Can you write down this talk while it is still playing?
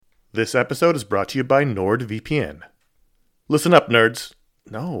This episode is brought to you by NordVPN. Listen up, nerds.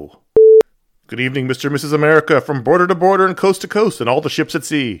 No. Good evening, Mr. and Mrs. America, from border to border and coast to coast and all the ships at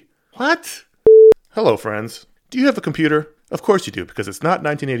sea. What? Hello, friends. Do you have a computer? Of course you do, because it's not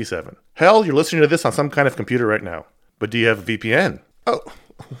 1987. Hell, you're listening to this on some kind of computer right now. But do you have a VPN? Oh,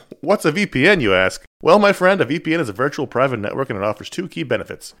 what's a VPN, you ask? Well, my friend, a VPN is a virtual private network and it offers two key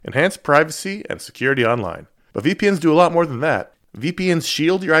benefits: enhanced privacy and security online. But VPNs do a lot more than that. VPNs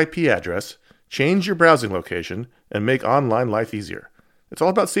shield your IP address, change your browsing location, and make online life easier. It's all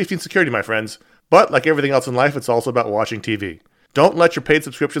about safety and security, my friends. But like everything else in life, it's also about watching TV. Don't let your paid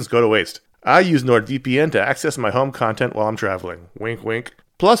subscriptions go to waste. I use NordVPN to access my home content while I'm traveling. Wink, wink.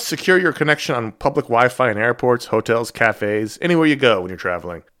 Plus, secure your connection on public Wi-Fi in airports, hotels, cafes, anywhere you go when you're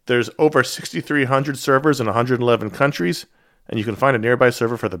traveling. There's over 6,300 servers in 111 countries, and you can find a nearby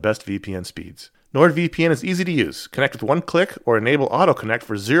server for the best VPN speeds. NordVPN is easy to use. Connect with one click or enable auto-connect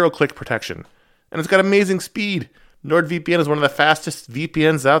for zero-click protection. And it's got amazing speed. NordVPN is one of the fastest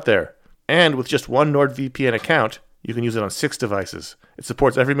VPNs out there. And with just one NordVPN account, you can use it on 6 devices. It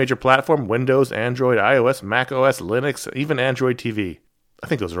supports every major platform: Windows, Android, iOS, macOS, Linux, even Android TV. I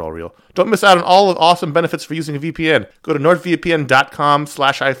think those are all real. Don't miss out on all the awesome benefits for using a VPN. Go to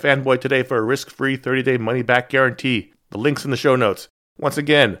nordvpn.com/ifanboy today for a risk-free 30-day money-back guarantee. The link's in the show notes. Once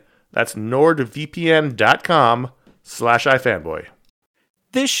again, that's nordvpn.com/ifanboy.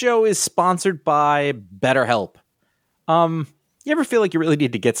 This show is sponsored by BetterHelp. You ever feel like you really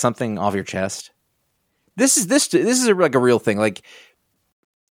need to get something off your chest? This is like a real thing. Like,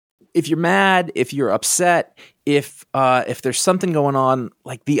 if you're mad, if you're upset, if there's something going on,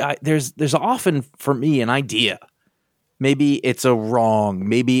 like there's often for me an idea. Maybe it's a wrong,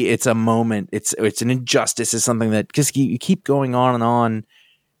 maybe it's a moment, it's an injustice, is something that just you keep going on and on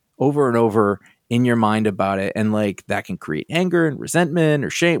over and over in your mind about it, and like that can create anger and resentment or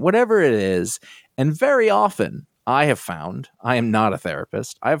shame, whatever it is. And very often, I have found, I am not a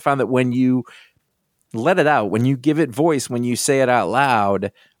therapist, I have found that when you let it out, when you give it voice, when you say it out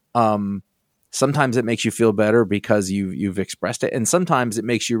loud, sometimes it makes you feel better because you've expressed it, and sometimes it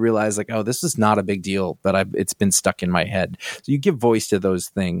makes you realize like, oh, this is not a big deal, but it's been stuck in my head. So you give voice to those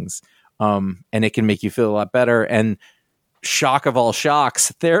things, and it can make you feel a lot better. And shock of all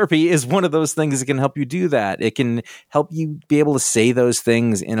shocks, therapy is one of those things that can help you do that. It can help you be able to say those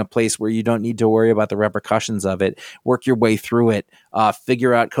things in a place where you don't need to worry about the repercussions of it, work your way through it,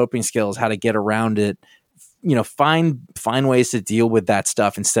 figure out coping skills, how to get around it, find ways to deal with that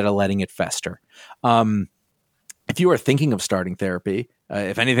stuff instead of letting it fester. If you are thinking of starting therapy,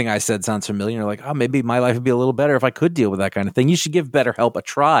 if anything I said sounds familiar, you're like, oh, maybe my life would be a little better if I could deal with that kind of thing, you should give BetterHelp a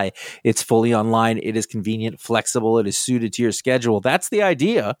try. It's fully online. It is convenient, flexible. It is suited to your schedule. That's the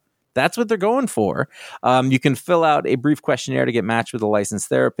idea. That's what they're going for. You can fill out a brief questionnaire to get matched with a licensed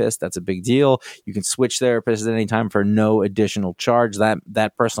therapist. That's a big deal. You can switch therapists at any time for no additional charge.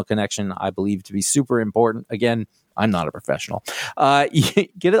 That personal connection, I believe, to be super important. Again, I'm not a professional. Get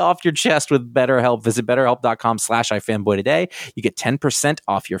it off your chest with BetterHelp. Visit BetterHelp.com/ifanboy today. You get 10%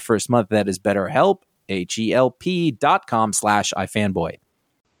 off your first month. That is BetterHelp, HELP.com/ifanboy.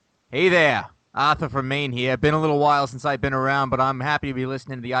 Hey there. Arthur from Maine here. Been a little while since I've been around, but I'm happy to be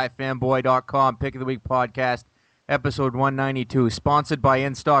listening to the ifanboy.com Pick of the Week podcast, episode 192, sponsored by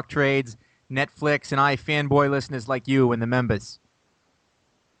InStock Trades, Netflix, and iFanboy listeners like you and the members.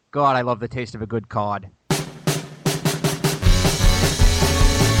 God, I love the taste of a good cod.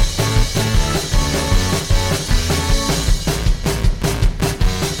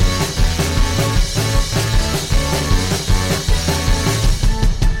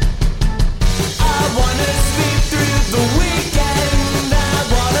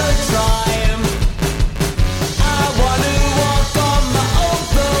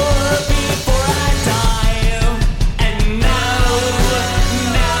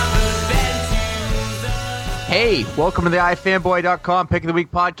 Hey, welcome to the iFanboy.com Pick of the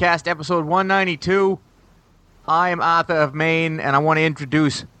Week podcast, episode 192. I am Arthur of Maine, and I want to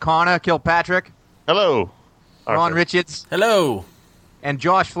introduce Connor Kilpatrick. Hello. Ron Arthur. Richards. Hello. And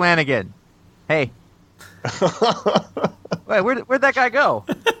Josh Flanagan. Hey. Wait, where'd that guy go?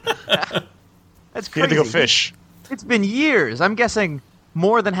 That's crazy. He had to go fish. It's been years. I'm guessing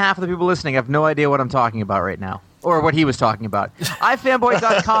more than half of the people listening have no idea what I'm talking about right now. Or what he was talking about.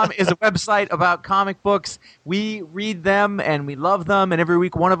 iFanboy.com is a website about comic books. We read them and we love them, and every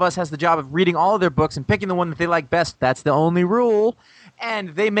week one of us has the job of reading all of their books and picking the one that they like best. That's the only rule. And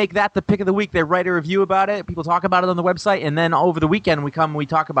they make that the pick of the week. They write a review about it. People talk about it on the website. And then over the weekend, we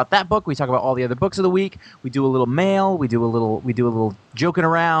talk about that book. We talk about all the other books of the week. We do a little mail. We do a little joking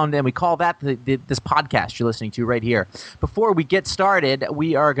around. And we call that this podcast you're listening to right here. Before we get started,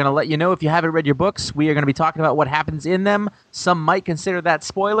 we are going to let you know, if you haven't read your books, we are going to be talking about what happens in them. Some might consider that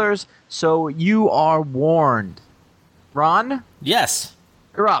spoilers. So you are warned. Ron? Yes.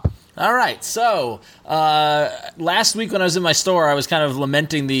 You're up. All right. So last week when I was in my store, I was kind of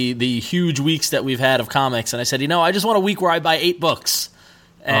lamenting the huge weeks that we've had of comics. And I said, I just want a week where I buy 8 books.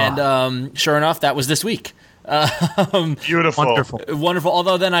 And sure enough, that was this week. Beautiful. Wonderful.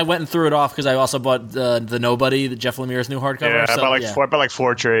 Although then I went and threw it off because I also bought the Nobody, the Jeff Lemire's new hardcover. Yeah, I bought like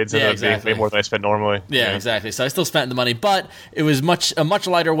 4 trades. And exactly. Way more than I spent normally. Yeah, exactly. So I still spent the money, but it was a much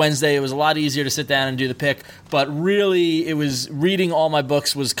lighter Wednesday. It was a lot easier to sit down and do the pick. But really, it was reading all my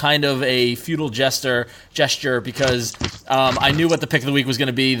books was kind of a futile gesture because I knew what the pick of the week was going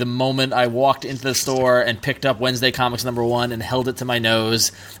to be the moment I walked into the store and picked up Wednesday Comics #1 and held it to my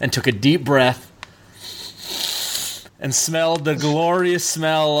nose and took a deep breath and smelled the glorious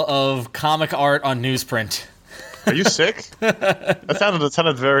smell of comic art on newsprint. Are you sick? That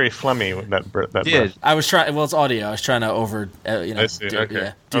sounded very phlegmy. That did. I was trying. Well, it's audio. I was trying to I see.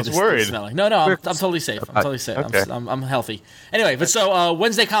 Okay. I was the worried. Smelling. No, I'm totally safe. I'm totally safe. Okay. I'm healthy. Anyway, but so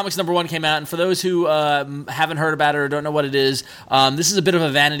Wednesday Comics #1 came out, and for those who haven't heard about it or don't know what it is, this is a bit of a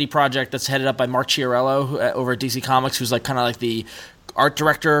vanity project that's headed up by Mark Chiarello over at DC Comics, who's kind of like the art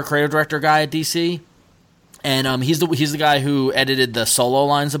director, creative director guy at DC. And he's the guy who edited the solo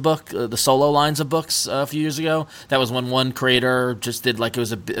lines of books a few years ago. That was when one creator just did it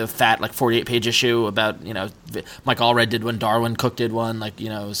was a fat 48-page issue about Mike Allred did one, Darwin Cook did one, it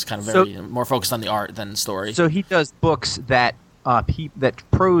was kind of very more focused on the art than story. So he does books that that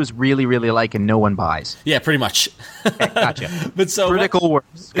pros really, really like and no one buys. Yeah, pretty much. Okay, gotcha. But so critical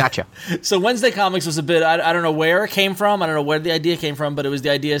words. Gotcha. So Wednesday Comics was a bit. I don't know where it came from. I don't know where the idea came from, but it was the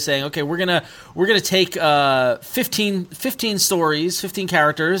idea saying, okay, we're gonna take 15 stories, 15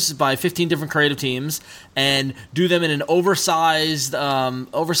 characters by 15 different creative teams, and do them in an oversized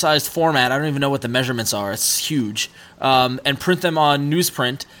format. I don't even know what the measurements are. It's huge, and print them on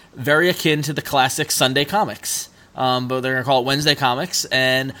newsprint, very akin to the classic Sunday comics. But they're going to call it Wednesday Comics.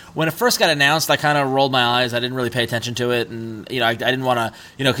 And when it first got announced, I kind of rolled my eyes. I didn't really pay attention to it. And, I didn't want to,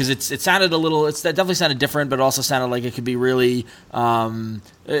 because it sounded it definitely sounded different, but it also sounded like it could be really,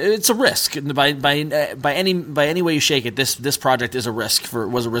 it's a risk. By any way you shake it, this project was a risk for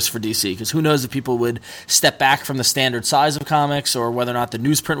DC. Because who knows if people would step back from the standard size of comics or whether or not the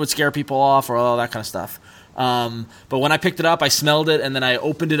newsprint would scare people off or all that kind of stuff. But when I picked it up, I smelled it, and then I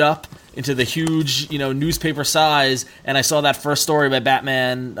opened it up into the huge, newspaper size, and I saw that first story by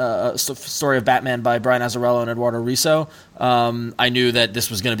Batman, story of Batman by Brian Azzarello and Eduardo Risso. I knew that this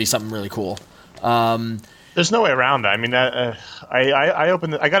was going to be something really cool. There's no way around that. I mean, I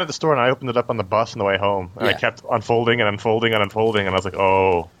opened it. I got it at the store, and I opened it up on the bus on the way home, and I kept unfolding and unfolding and unfolding, and I was like,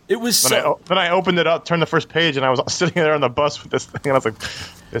 oh. It was then I opened it up, turned the first page, and I was sitting there on the bus with this thing, and I was like,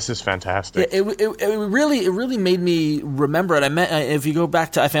 this is fantastic. Yeah, it really made me remember it. If you go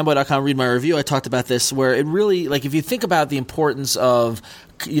back to ifanboy.com, read my review, I talked about this, where it really, if you think about the importance of,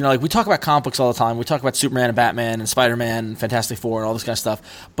 we talk about comic books all the time. We talk about Superman and Batman and Spider-Man and Fantastic Four and all this kind of stuff.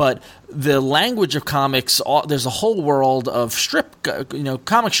 But the language of comics, there's a whole world of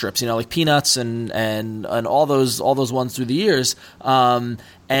comic strips, like Peanuts and all those ones through the years.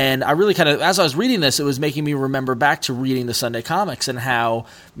 And I really kind of, as I was reading this, it was making me remember back to reading the Sunday comics and how,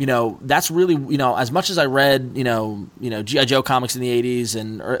 that's really, as much as I read, G.I. Joe comics in the 80s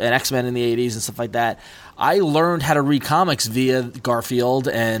and X-Men in the 80s and stuff like that, I learned how to read comics via Garfield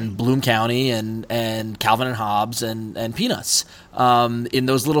and Bloom County and Calvin and Hobbes and Peanuts. In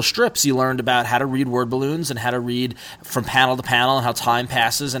those little strips, you learned about how to read word balloons and how to read from panel to panel and how time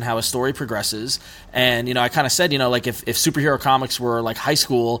passes and how a story progresses. And, I kind of said, if superhero comics were like high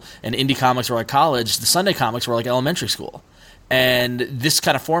school and indie comics were like college, the Sunday comics were like elementary school. And this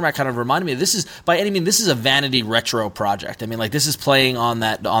kind of format kind of reminded me, this is, by any means, this is a vanity retro project. I mean, this is playing on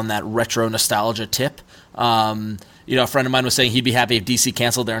that retro nostalgia tip. A friend of mine was saying he'd be happy if DC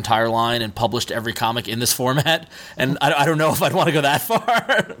canceled their entire line and published every comic in this format. And I don't know if I'd want to go that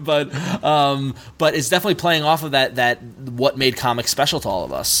far, but it's definitely playing off of that what made comics special to all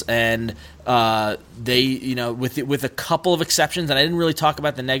of us. And they, with a couple of exceptions, and I didn't really talk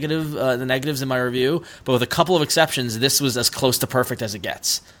about the negatives in my review, but with a couple of exceptions, this was as close to perfect as it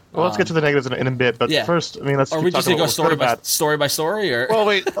gets. Well, let's get to the negatives in a bit, but first, let's. Are we just going to go story by story, or? Well,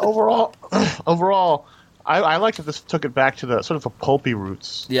 wait. Overall, I liked that this took it back to the sort of a pulpy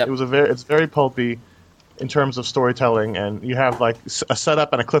roots. Yeah, it's very pulpy. in terms of storytelling, and you have like a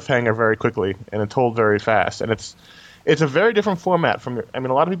setup and a cliffhanger very quickly, and it's told very fast, and it's a very different format from. I mean,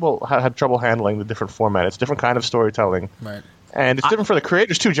 a lot of people had trouble handling the different format. It's a different kind of storytelling, Right. and it's different for the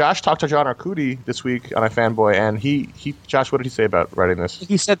creators too. Josh talked to John Arcudi this week on iFanboy, and he Josh, what did he say about writing this?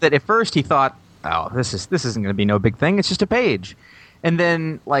 He said that at first he thought, oh, this isn't going to be no big thing. It's just a page. And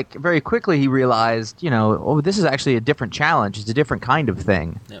then, like, very quickly he realized, this is actually a different challenge. It's a different kind of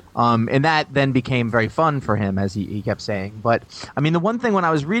thing. Yep. And that then became very fun for him, as he kept saying. But, I mean, the one thing when I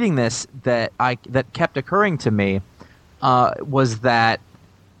was reading this that kept occurring to me was that,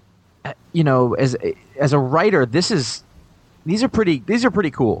 as a writer, these are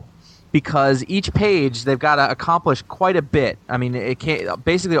pretty cool. Because each page, they've got to accomplish quite a bit. I mean,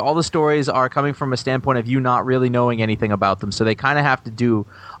 basically all the stories are coming from a standpoint of you not really knowing anything about them. So they kind of have to do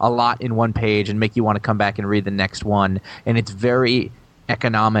a lot in one page and make you want to come back and read the next one. And it's very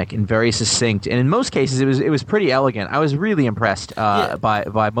economic and very succinct. And in most cases, it was pretty elegant. I was really impressed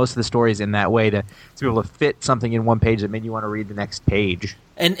by most of the stories in that way to be able to fit something in one page that made you want to read the next page.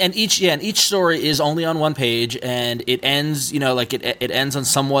 And each story is only on one page, and it ends, it ends on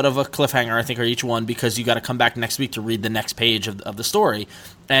somewhat of a cliffhanger, I think, or each one, because you got to come back next week to read the next page of the story.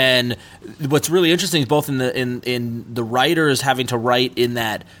 And what's really interesting is both in the writers having to write in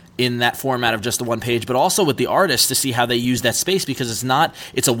that format of just the one page, but also with the artists to see how they use that space, because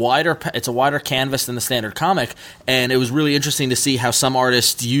it's a wider canvas than the standard comic, and it was really interesting to see how some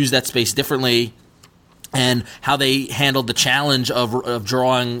artists use that space differently. And how they handled the challenge of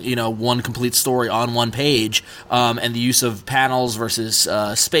drawing, one complete story on one page, and the use of panels versus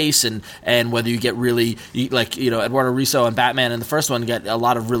space, and whether you get really Eduardo Risso and Batman in the first one get a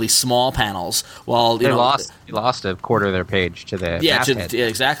lot of really small panels, while they lost a quarter of their page to the masthead.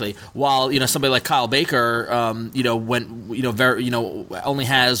 Exactly. While somebody like Kyle Baker, only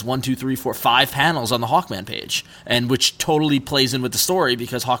has 1, 2, 3, 4, 5 panels on the Hawkman page, and which totally plays in with the story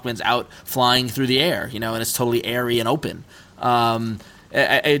because Hawkman's out flying through the air. And it's totally airy and open.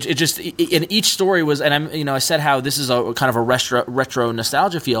 It just in each story was, and I said how this is a kind of a retro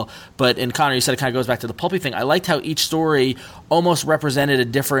nostalgia feel, but in Connor, you said it kind of goes back to the pulpy thing. I liked how each story almost represented a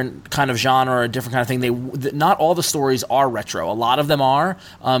different kind of genre, or a different kind of thing. Not all the stories are retro. A lot of them are.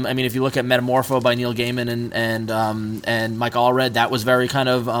 If you look at Metamorpho by Neil Gaiman and Mike Allred, that was very kind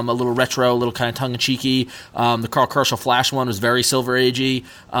of a little retro, a little kind of tongue in cheeky. The Carl Kerschel Flash one was very Silver Agey.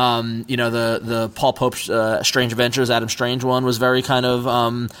 The Paul Pope Strange Adventures, Adam Strange one was very kind of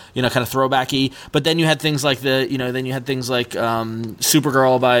kind of throwbacky. But then you had things like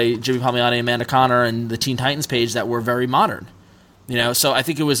Supergirl by Jimmy Palmiotti and Amanda Conner, and the Teen Titans page that were very modern. So I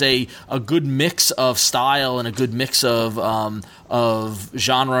think it was a good mix of style and a good mix of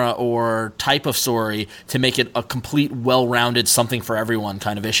genre or type of story to make it a complete, well-rounded, something for everyone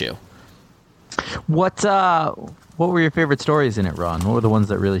kind of issue. What were your favorite stories in it, Ron? What were the ones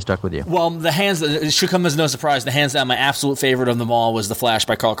that really stuck with you? Well, it should come as no surprise. The hands down, my absolute favorite of them all was The Flash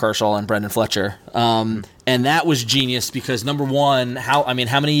by Carl Kerschel and Brendan Fletcher. And that was genius because, number one, how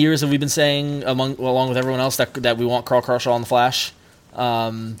many years have we been saying, along with everyone else, that we want Carl Kerschel on The Flash?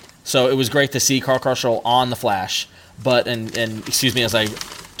 So it was great to see Carl Kerschel on The Flash. But and excuse me as I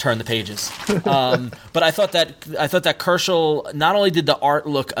turn the pages. But I thought that Kerschel, not only did the art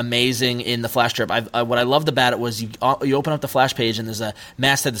look amazing in the Flash strip, what I loved about it was you open up the Flash page and there's a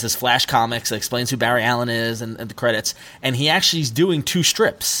masthead that says Flash Comics that explains who Barry Allen is and the credits, and he actually is doing 2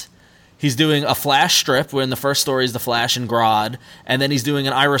 strips. He's doing a Flash strip where in the first story is the Flash and Grodd, and then he's doing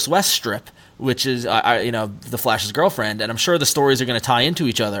an Iris West strip, which is the Flash's girlfriend, and I'm sure the stories are going to tie into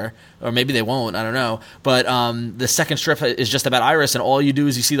each other, or maybe they won't, I don't know. But the second strip is just about Iris, and all you do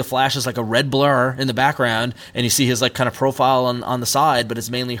is you see the Flash as like a red blur in the background, and you see his like kind of profile on the side, but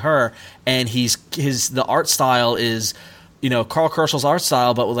it's mainly her, and the art style is Carl Kerschel's art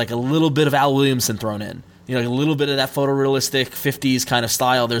style, but with like a little bit of Al Williamson thrown in. A little bit of that photorealistic 50s kind of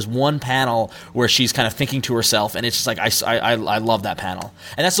style. There's one panel where she's kind of thinking to herself, and it's just like I love that panel.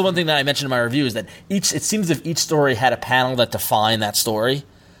 And that's the one thing that I mentioned in my review is that it seems as if each story had a panel that defined that story.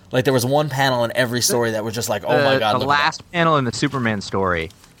 Like there was one panel in every story that was just like, oh my god! The last panel in the Superman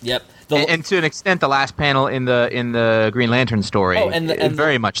story. Yep. And to an extent, the last panel in the Green Lantern story,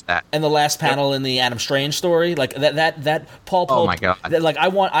 very much that. And the last panel in the Adam Strange story, like that Paul Pope. Oh my god! Like I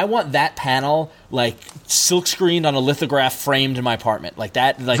want that panel like silk screened on a lithograph framed in my apartment, like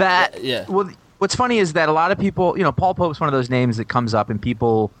that. Like that. Yeah. Well, what's funny is that a lot of people, Paul Pope's one of those names that comes up, and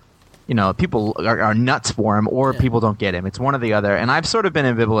people are nuts for him, or people don't get him. It's one or the other. And I've sort of been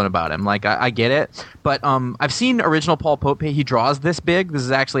ambivalent about him. Like, I get it. But I've seen original Paul Pope. He draws this big. This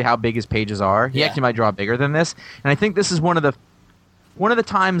is actually how big his pages are. He actually might draw bigger than this. And I think this is one of the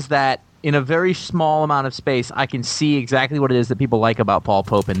times that in a very small amount of space, I can see exactly what it is that people like about Paul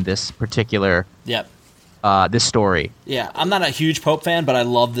Pope in this particular Yep. this story. Yeah, I'm not a huge Pope fan, but I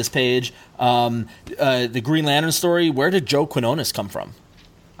love this page. The Green Lantern story. Where did Joe Quinones come from?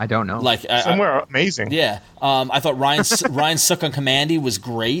 I don't know. Like Somewhere amazing. Yeah, I thought Ryan Sook on Commandy was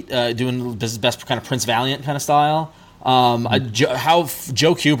great, doing his best kind of Prince Valiant kind of style.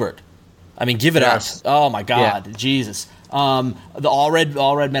 Joe Kubert. I mean, give it Yes. up. Oh my God, Jesus. The all red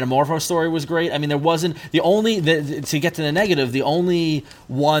Metamorpho story was great. I mean, there wasn't to get to the negative. The only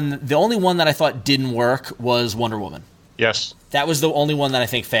one that I thought didn't work was Wonder Woman. Yes. That was the only one that I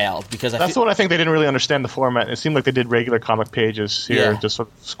think failed because That's the one I think they didn't really understand the format. It seemed like they did regular comic pages here and just sort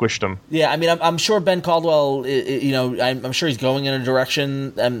of squished them. Yeah, I mean, I'm sure Ben Caldwell, I'm sure he's going in a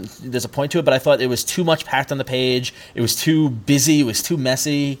direction. There's a point to it, but I thought it was too much packed on the page. It was too busy. It was too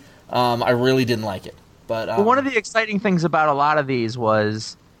messy. I really didn't like it. But one of the exciting things about a lot of these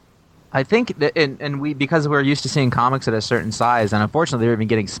was, I think, that, and we because we're used to seeing comics at a certain size, and unfortunately they're even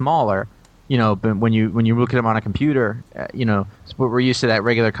getting smaller. But when you look at them on a computer, we're used to that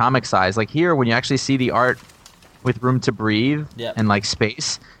regular comic size. Like here, when you actually see the art with room to breathe and like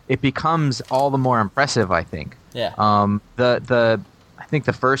space, it becomes all the more impressive. I think. Yeah. I think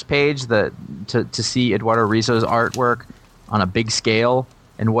the first page, to see Eduardo Rizzo's artwork on a big scale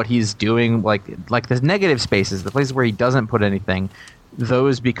and what he's doing, like the negative spaces, the places where he doesn't put anything.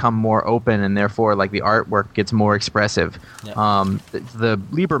 Those become more open, and therefore, like the artwork gets more expressive. Yep. The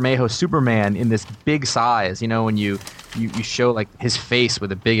Liber Mejo Superman in this big size, when you show like his face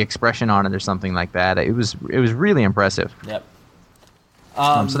with a big expression on it or something like that, it was really impressive. Yep.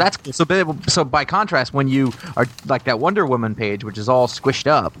 So that's cool. So by contrast, when you are like that Wonder Woman page, which is all squished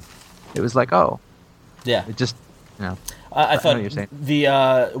up, it was like, oh, yeah, it just I thought know what you're saying.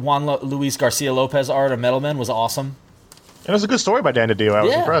 The Juan Luis Garcia Lopez art of Metalman was awesome. It was a good story by Dan DiDio. I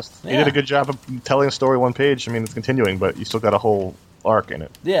was impressed. He Yeah. did a good job of telling a story one page. I mean, it's continuing, but you still got a whole arc in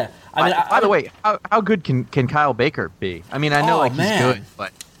it. Yeah. I mean, by the way, how good can Kyle Baker be? I mean, I know he's good,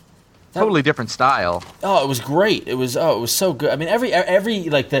 but totally different style. Oh, it was great. It was so good. I mean, every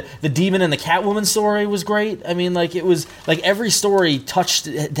like the demon and the Catwoman story was great. I mean, like it was like every story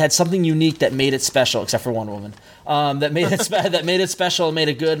had something unique that made it special, except for Wonder Woman. That made it special and made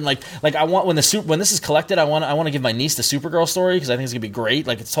it good. And like I want when this is collected, I want to give my niece the Supergirl story because I think it's gonna be great.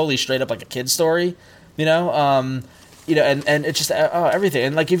 Like it's totally straight up like a kid's story, and it's just everything.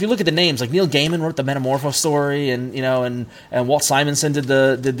 And like if you look at the names, like Neil Gaiman wrote the Metamorpho story, and and Walt Simonson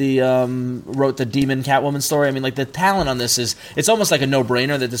wrote the Demon Catwoman story. I mean, like the talent on this it's almost like a no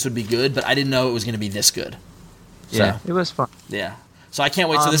brainer that this would be good, but I didn't know it was going to be this good. Yeah, it was fun. Yeah, so I can't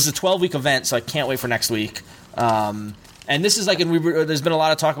wait. So this is a 12-week event, so I can't wait for next week. And this is like, there's been a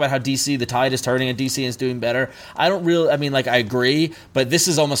lot of talk about how DC, the tide is turning and DC is doing better. I agree, but this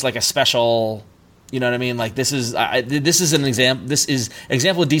is almost like a special. You know what I mean? Like this is an example. This is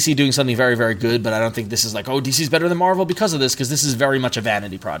example of DC doing something very, very good. But I don't think this is like, oh, DC's better than Marvel because of this. Because this is very much a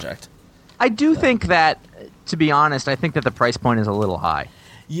vanity project. I do think that, to be honest, I think that the price point is a little high.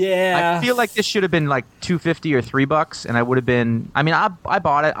 Yeah, I feel like this should have been like $2.50 or $3, and I would have been. I mean, I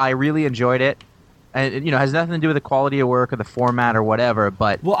bought it. I really enjoyed it. And it has nothing to do with the quality of work or the format or whatever.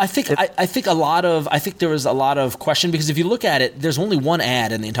 But I think there was a lot of question because if you look at it, there's only one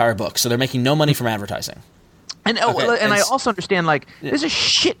ad in the entire book, so they're making no money from advertising. And I also understand there's a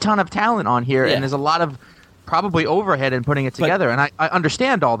shit ton of talent on here, and there's a lot of probably overhead in putting it together, and I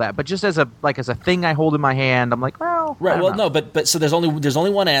understand all that. But just as a thing I hold in my hand, I'm like, well, right. Well, no, but so there's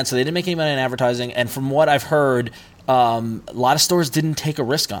only one ad, so they didn't make any money in advertising, and from what I've heard. A lot of stores didn't take a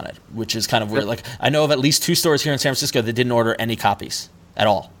risk on it, which is kind of weird. Like I know of at least 2 stores here in San Francisco that didn't order any copies at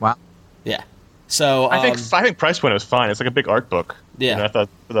all. Wow. Yeah. So I think price point was fine. It's like a big art book. Yeah. And I thought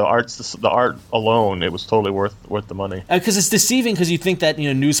the art alone, it was totally worth the money. Because it's deceiving because you think that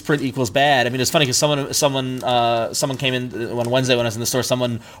newsprint equals bad. I mean, it's funny because someone came in on Wednesday when I was in the store.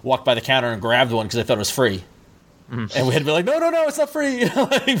 Someone walked by the counter and grabbed one because they thought it was free. And we had to be like, no, it's not free.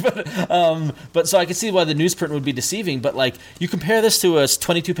 But so I could see why the newsprint would be deceiving. But like, you compare this to a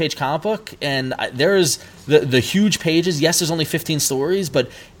 22-page comic book, and there's the huge pages. Yes, there's only 15 stories,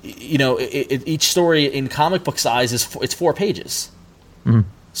 but each story in comic book size it's 4 pages. Mm-hmm.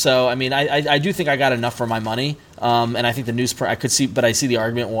 So I mean, I do think I got enough for my money. And I think the newsprint I could see, but I see the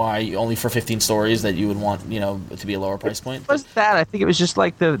argument why only for 15 stories that you would want to be a lower price point. Was that? I think it was just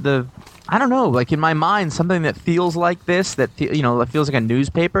like the I don't know, like in my mind, something that feels like this, that that feels like a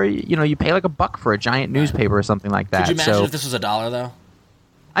newspaper. You pay like $1 for a giant newspaper or something like that. Could you imagine if this was $1 though?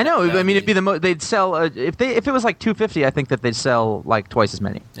 I know. I mean, it'd be they'd sell if it was like $2.50. I think that they'd sell like twice as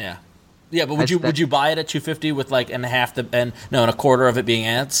many. Yeah, yeah. But would you buy it at $2.50 with like and a quarter of it being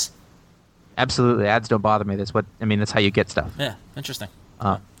ads? Absolutely, ads don't bother me. That's how you get stuff. Yeah, interesting.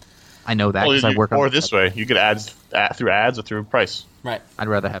 I know that because I work on. Or this way, you get ads through ads or through price. Right. I'd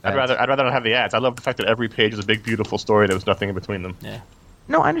rather have ads. I'd rather not have the ads. I love the fact that every page is a big, beautiful story. There was nothing in between them. Yeah.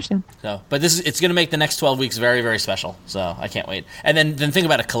 No, I understand. So, but it's going to make the next 12 weeks very, very special. So I can't wait. And then think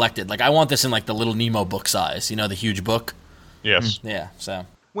about it collected. Like I want this in like the Little Nemo book size. You know, the huge book. Yes. Yeah. So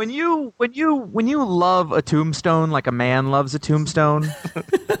When you love a tombstone like a man loves a tombstone,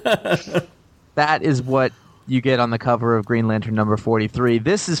 that is what you get on the cover of Green Lantern number 43.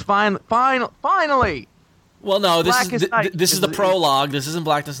 This is finally. Well, no, this Blackest is the prologue. This isn't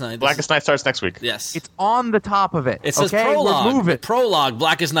Blackest Night. Blackest Night starts next week. Yes. It's on the top of it. It says okay? prologue. We're moving. Prologue,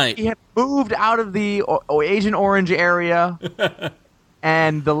 Blackest Night. We have moved out of the Agent Orange area,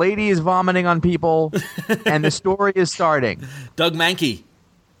 and the lady is vomiting on people, and the story is starting. Doug Mankey.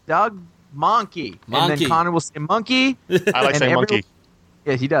 Doug Monkey. And then Connor will say Monkey. I like saying monkey.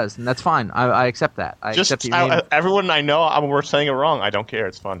 Yeah, he does, and that's fine. I accept that. Everyone I know, we're saying it wrong. I don't care.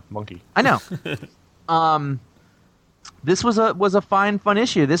 It's fun. Monkey. I know. This was a fun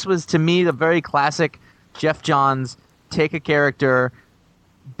issue. This was, to me, the very classic Jeff Johns, take a character,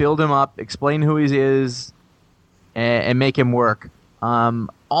 build him up, explain who he is, and make him work.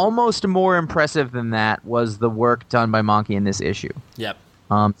 Almost more impressive than that was the work done by Monkey in this issue. Yep.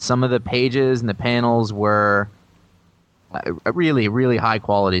 Some of the pages and the panels were really, really high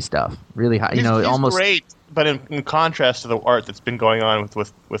quality stuff. Really high, He's almost great. But in contrast to the art that's been going on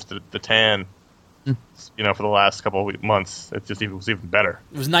with the tan, for the last couple of months, it was even better.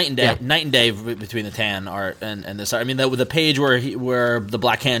 It was night and day, between the tan art and this art. I mean, the page where the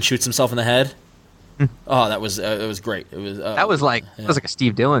Black Hand shoots himself in the head. Oh, that was great. It was that was like a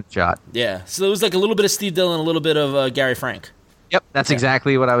Steve Dillon shot. Yeah, so it was like a little bit of Steve Dillon, a little bit of Gary Frank. Yep, that's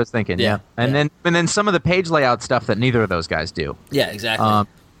exactly what I was thinking. Yeah. And then some of the page layout stuff that neither of those guys do. Yeah, exactly.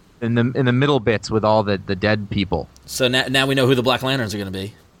 In the middle bits with all the dead people. So now we know who the Black Lanterns are going to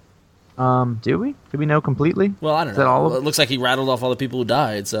be. Do we? Do we know completely? Well, I don't know. It looks like he rattled off all the people who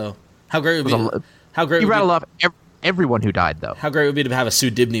died. So how great would it be? How great? He rattled off everyone who died, though. How great would it be to have a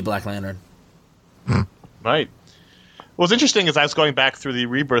Sue Dibney Black Lantern? Right. What's interesting is I was going back through the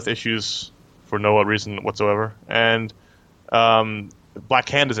Rebirth issues for no reason whatsoever, and Black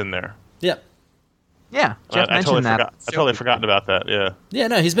Hand is in there. Yep. Yeah, Jeff mentioned that. I totally forgotten about that. Yeah. Yeah,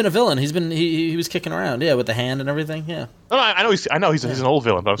 no, he's been a villain. He was kicking around. Yeah, with the hand and everything. Yeah. No, I know he's an old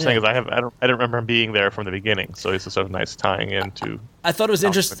villain, but I'm saying is I don't remember him being there from the beginning. So it's a sort of nice tying into. I thought it was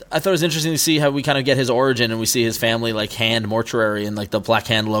interesting. I thought it was interesting to see how we kind of get his origin, and we see his family like Hand Mortuary, and like the Black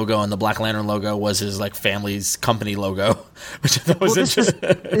Hand logo and the Black Lantern logo was his like family's company logo, which I thought was interesting.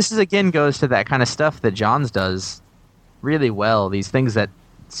 This is again goes to that kind of stuff that Johns does really well. These things that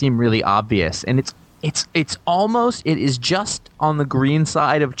seem really obvious, and it's almost, it is just on the green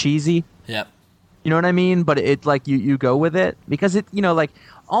side of cheesy. Yep. You know what I mean? But it like you go with it because it, like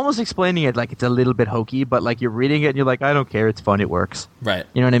almost explaining it like it's a little bit hokey, but like you're reading it and you're like, I don't care, it's fun, it works. Right.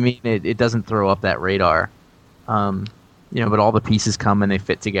 You know what I mean? It doesn't throw up that radar. But all the pieces come and they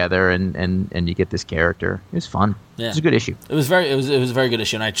fit together and you get this character. It was fun. Yeah. It was a good issue. It was a very good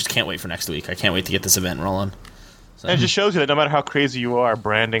issue, and I just can't wait for next week. I can't wait to get this event rolling. So. And it just shows you that no matter how crazy you are,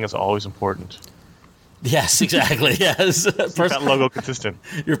 branding is always important. Yes, exactly. Yes, keep that logo consistent.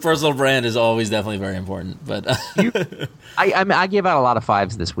 Your personal brand is always definitely very important. But I gave out a lot of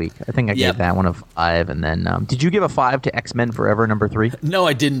 5s this week. I think I gave that one a 5, and then did you give a 5 to X-Men Forever #3? No,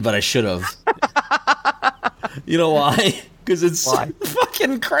 I didn't, but I should have. You know why? Because it's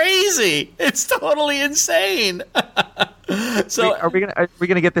fucking crazy. It's totally insane. So are we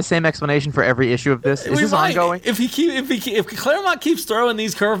gonna get the same explanation for every issue of this? Is this ongoing? If Claremont keeps throwing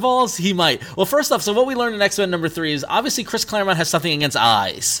these curveballs, he might. Well, first off, so what we learned in X-Men #3 is obviously Chris Claremont has something against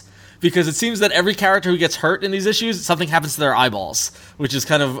eyes, because it seems that every character who gets hurt in these issues, something happens to their eyeballs, which is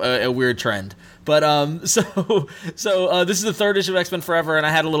kind of a weird trend. But so this is the 3rd issue of X-Men Forever, and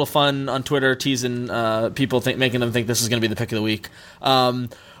I had a little fun on Twitter teasing people, making them think this is going to be the pick of the week.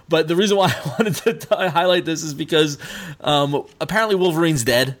 But the reason why I wanted to highlight this is because apparently Wolverine's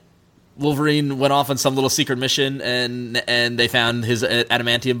dead. Wolverine went off on some little secret mission, and they found his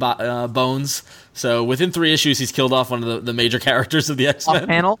adamantium bones. So within 3 issues, he's killed off one of the major characters of the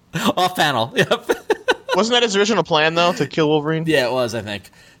X-Men. Off panel. Yep. Wasn't that his original plan, though, to kill Wolverine? Yeah, it was, I think.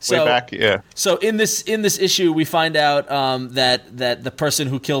 Way back, yeah. So in this issue, we find out that the person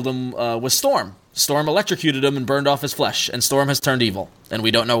who killed him was Storm. Storm electrocuted him and burned off his flesh, and Storm has turned evil, and we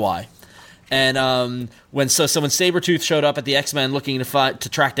don't know why. And when Sabretooth showed up at the X-Men looking to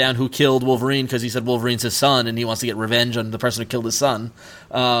track down who killed Wolverine, because he said Wolverine's his son and he wants to get revenge on the person who killed his son,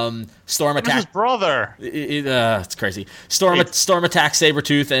 Storm attacked his brother. It's crazy. Storm attacks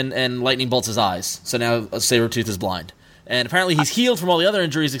Sabretooth and lightning bolts his eyes. So now Sabretooth is blind. And apparently he's healed from all the other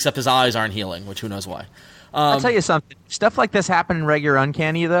injuries except his eyes aren't healing, which who knows why. I'll tell you something. Stuff like this happen in regular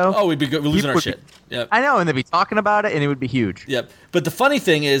Uncanny, though. Oh, we'd be losing our shit. Yep. I know, and they'd be talking about it, and it would be huge. Yep. But the funny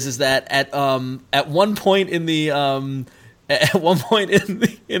thing is that at one point in the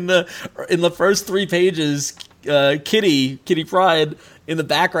first 3 pages, Kitty Pryde in the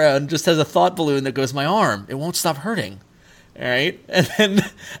background just has a thought balloon that goes, "My arm, it won't stop hurting." All right, and then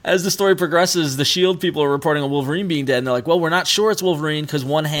as the story progresses, the S.H.I.E.L.D. people are reporting on Wolverine being dead, and they're like, "Well, we're not sure it's Wolverine because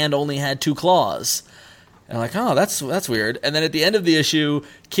one hand only had 2 claws." And I'm like, oh, that's weird. And then at the end of the issue,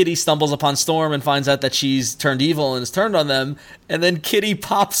 Kitty stumbles upon Storm and finds out that she's turned evil and is turned on them. And then Kitty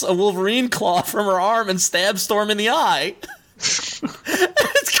pops a Wolverine claw from her arm and stabs Storm in the eye.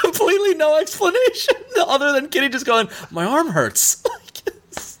 It's completely no explanation other than Kitty just going, "My arm hurts."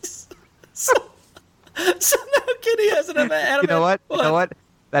 So now Kitty has an anime. You know what? You know what?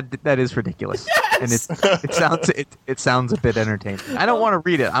 That is ridiculous, Yes! And it sounds a bit entertaining. I don't want to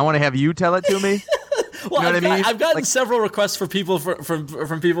read it. I want to have you tell it to me. Well, you know what I mean? I've gotten several requests for people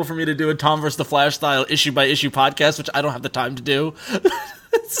from people for me to do a Tom vs. the Flash style issue by issue podcast, which I don't have the time to do.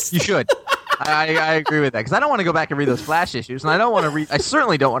 You should. I agree with that, because I don't want to go back and read those Flash issues, and I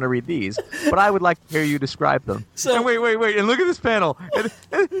certainly don't want to read these, but I would like to hear you describe them. So, and wait, and look at this panel. And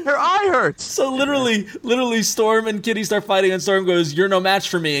her eye hurts. So literally, Storm and Kitty start fighting, and Storm goes, "You're no match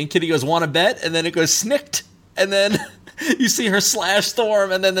for me," and Kitty goes, "Want to bet?" And then it goes snicked, and then you see her slash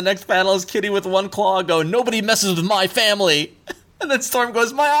Storm, and then the next panel is Kitty with 1 claw go, "Nobody messes with my family," and then Storm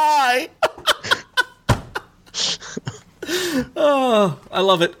goes, "My eye." Oh, I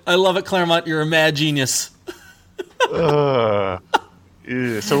love it, Claremont. You're a mad genius. Yeah.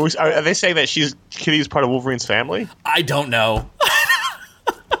 So are they saying that Kitty's part of Wolverine's family? I don't know.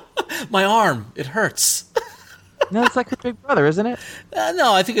 My arm, it hurts. No, it's like her big brother, isn't it?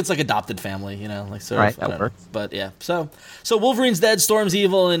 No, I think it's like adopted family, like sort right, of. that works. But yeah, so Wolverine's dead, Storm's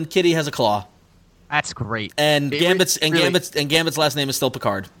evil, and Kitty has a claw. That's great. And Gambit's last name is still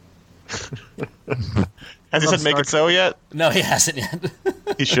Picard. Has he said "make it so" yet? No, he hasn't yet.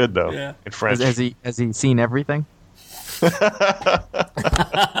 He should though. Yeah. In French. Has he seen everything? I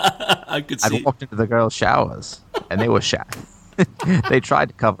could see. I walked into the girls' showers, and they were shy. They tried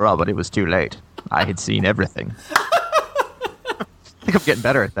to cover up, but it was too late. I had seen everything. I think I'm getting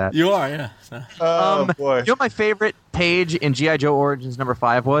better at that. You are, yeah. Oh boy. You know what my favorite page in G.I. Joe Origins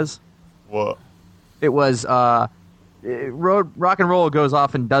 #5 was? What? It was Rock and Roll goes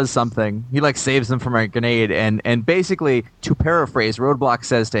off and does something. He saves them from a grenade, and basically, to paraphrase, Roadblock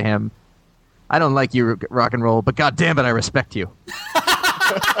says to him, "I don't like you, Rock and Roll, but God damn it, I respect you."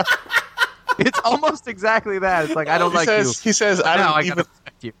 It's almost exactly that. It's like, I don't like you. He says, I gotta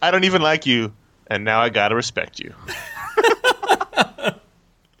respect you. I don't even like you, and now I gotta respect you.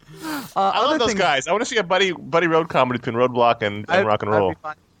 I love those guys. I want to see a buddy road comedy between Roadblock and Rock and Roll.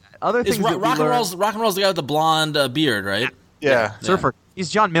 Other things that Rock and Roll's the guy with the blonde beard, right? Yeah. Surfer. He's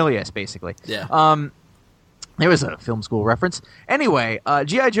John Milius, basically. Yeah. There was a film school reference. Anyway,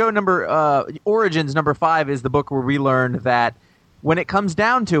 G.I. Joe Origins #5 is the book where we learn that when it comes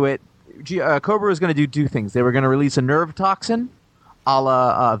down to it, Cobra was going to do 2 things. They were going to release a nerve toxin, a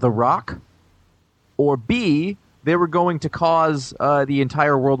la The Rock, or B, they were going to cause the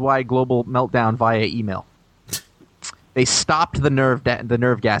entire worldwide global meltdown via email. They stopped the nerve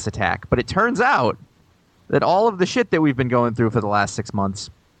gas attack, but it turns out that all of the shit that we've been going through for the last 6 months,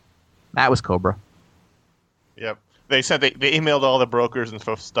 that was Cobra. Yep. They said they emailed all the brokers and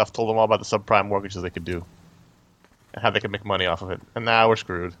stuff, told them all about the subprime mortgages they could do, and how they could make money off of it. And now we're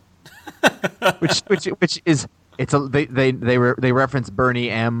screwed. which is they reference Bernie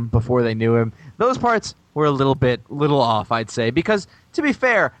M before they knew him. Those parts were a little off, I'd say, because to be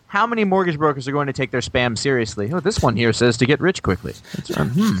fair, how many mortgage brokers are going to take their spam seriously? Oh, this one here says to get rich quickly.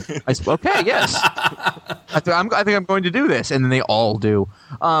 Okay, yes. I think I'm going to do this, and then they all do.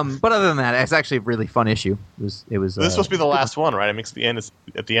 But other than that, it's actually a really fun issue. It was. This is supposed to be the last one, right? It makes the end.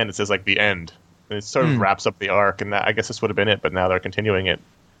 At the end, it says the end, and it sort of wraps up the arc. And I guess this would have been it, but now they're continuing it,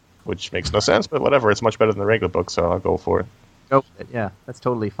 which makes no sense. But whatever, it's much better than the regular book, so I'll go for it. Go for it. Yeah, that's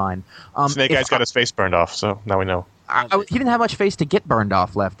totally fine. Snake Eyes got his face burned off, so now we know. He didn't have much face to get burned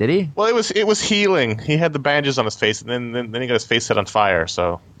off left, did he? Well, it was healing. He had the bandages on his face, and then he got his face set on fire.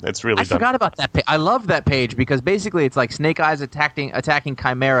 So it's really. I forgot about that page. I love that page because basically it's like Snake Eyes attacking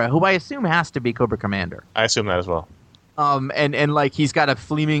Chimera, who I assume has to be Cobra Commander. I assume that as well. And like he's got a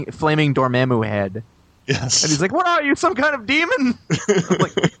flaming Dormammu head. Yes. And he's like, "What are you, some kind of demon?" I'm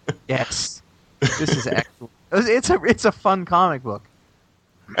like, yes, this is excellent. It's a fun comic book.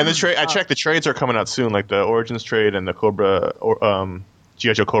 And I checked, the trades are coming out soon, like the Origins trade and the Cobra,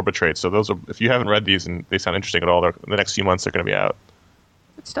 G.I. Joe Cobra trade. So those are, if you haven't read these and they sound interesting at all, in the next few months they're going to be out.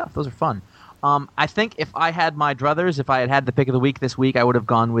 Good stuff. Those are fun. I think if I had my druthers, if I had the pick of the week this week, I would have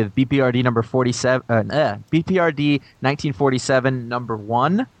gone with BPRD number 47, BPRD 1947 number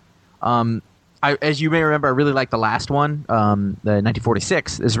 1. As you may remember, I really like the last one, the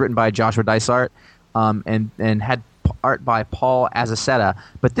 1946. Is written by Joshua Dysart, and had art by Paul Azaceta.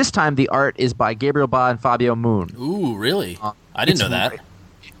 But this time the art is by Gabriel Ba and Fabio Moon. Ooh, really? I didn't know that.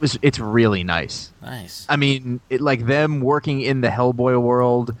 It's really nice. Nice. I mean, like them working in the Hellboy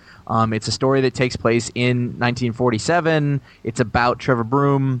world. It's a story that takes place in 1947. It's about Trevor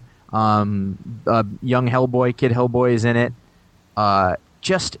Broom. A young Hellboy, Kid Hellboy is in it.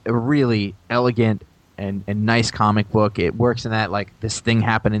 Just a really elegant and nice comic book. It works in that, like, this thing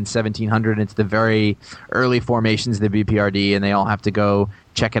happened in 1700. It's the very early formations of the BPRD, and they all have to go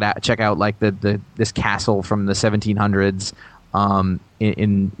check out like this castle from the 1700s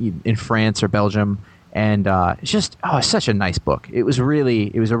in France or Belgium. And it's such a nice book. It was a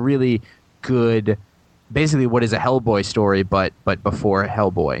really good, basically what is a Hellboy story, but before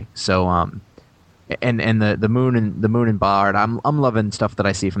Hellboy. So and the Moon and Bard, I'm loving stuff that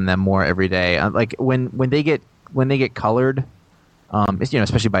I see from them more every day. Like when they get colored,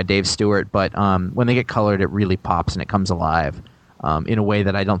 especially by Dave Stewart, but when they get colored, it really pops and it comes alive in a way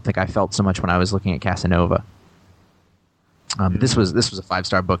that I don't think I felt so much when I was looking at Casanova. This was a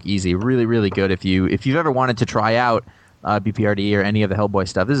 5-star book, easy, really, really good. If you've ever wanted to try out BPRD or any of the Hellboy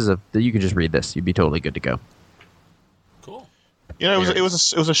stuff, you can just read this. You'd be totally good to go. Cool. You know, it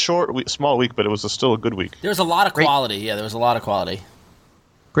was a short, small week, but it was still a good week. There was a lot of quality. Yeah, there was a lot of quality.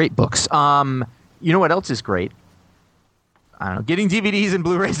 Great books. You know what else is great? I don't know, getting DVDs and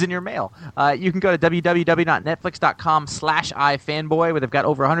Blu-rays in your mail. You can go to www.netflix.com/ifanboy, where they've got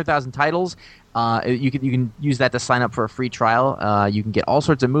over 100,000 titles. You can use that to sign up for a free trial. You can get all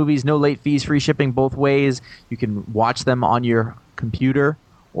sorts of movies, no late fees, free shipping both ways. You can watch them on your computer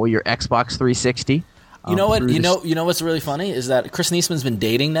or your Xbox 360. You know what? You know what's really funny is that Chris Niesman's been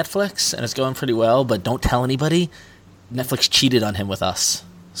dating Netflix and it's going pretty well, but don't tell anybody. Netflix cheated on him with us.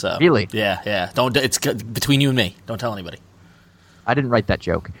 So really, yeah. Don't. It's between you and me. Don't tell anybody. I didn't write that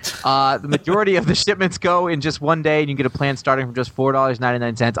joke. The majority of the shipments go in just one day, and you can get a plan starting from just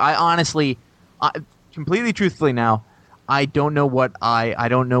 $4.99. I honestly, completely truthfully now, I don't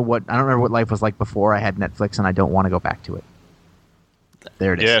remember what life was like before I had Netflix, and I don't want to go back to it.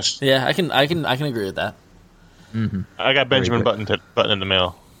 There it is. Yes. Yeah, I can agree with that. Mm-hmm. I got Benjamin Button in the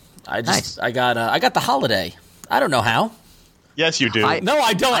mail. I got the Holiday. I don't know how. Yes, you do. No,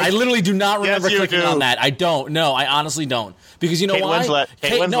 I don't. I literally do not remember clicking on that. I don't. No, I honestly don't. Because you know why?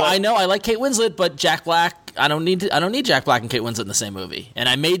 Kate Winslet. No, I know. I like Kate Winslet, but Jack Black. I don't need Jack Black and Kate Winslet in the same movie. And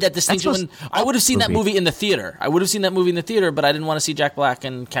I made that distinction when I would have seen that movie in the theater. But I didn't want to see Jack Black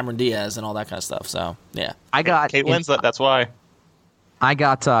and Cameron Diaz and all that kind of stuff. So yeah, I got Kate Winslet. That's why. I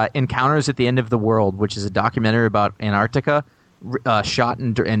got Encounters at the End of the World, which is a documentary about Antarctica, shot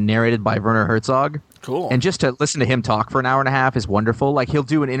and narrated by Werner Herzog. Cool. And just to listen to him talk for an hour and a half is wonderful. Like, he'll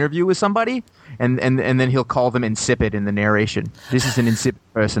do an interview with somebody, and then he'll call them insipid in the narration. This is an insipid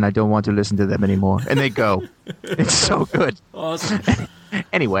person. I don't want to listen to them anymore. And they go. It's so good. Awesome.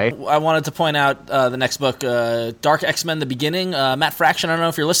 Anyway. I wanted to point out the next book, Dark X-Men The Beginning. Matt Fraction, I don't know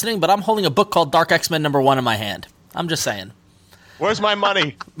if you're listening, but I'm holding a book called Dark X-Men #1 in my hand. I'm just saying. Where's my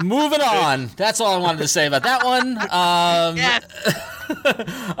money? Moving on. That's all I wanted to say about that one. Yes.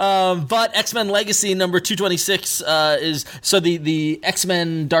 But X-Men Legacy number 226 is so the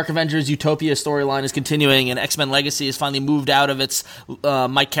X-Men Dark Avengers Utopia storyline is continuing, and X-Men Legacy has finally moved out of its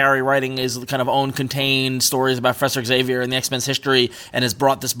Mike Carey writing his kind of own contained stories about Professor Xavier and the X-Men's history, and has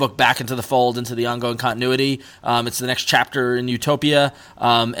brought this book back into the fold, into the ongoing continuity. It's the next chapter in Utopia,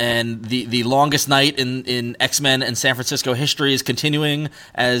 and the longest night in X-Men and San Francisco history is continuing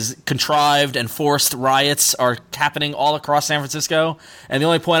as contrived and forced riots are happening all across San Francisco. And the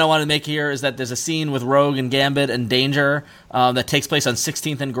only point I want to make here is that there's a scene with Rogue and Gambit and Danger that takes place on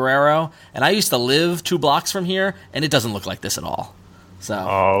 16th and Guerrero. And I used to live 2 blocks from here, and it doesn't look like this at all. So,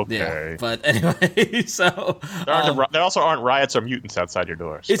 okay. Yeah. But anyway, so there also aren't riots or mutants outside your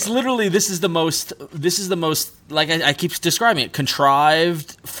door. So. It's literally this is the most like I keep describing it,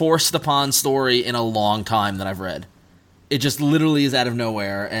 contrived, forced upon story in a long time that I've read. It just literally is out of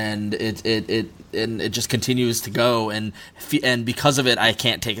nowhere, and it just continues to go, and because of it, I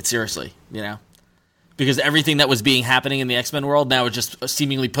can't take it seriously, because everything that was happening in the X-Men world now is just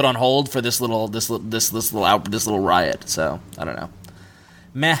seemingly put on hold for this little riot. So I don't know.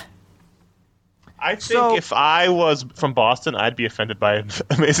 Meh. I think if I was from Boston, I'd be offended by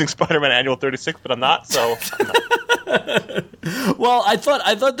Amazing Spider-Man Annual 36, but I'm not. So. Well, I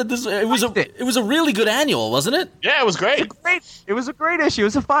thought that it was a really good annual, wasn't it? Yeah, it was great. It was a great issue. It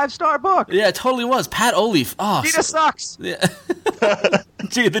was a 5-star book. Yeah, it totally was. Pat O'Leaf. Oh, Jeter sucks. Yeah.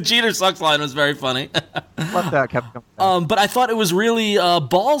 The Jeter sucks line was very funny. Love that. Kept coming. But I thought it was really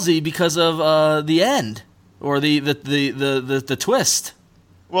ballsy because of the end or the twist.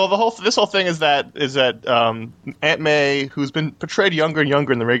 Well, this whole thing is that Aunt May, who's been portrayed younger and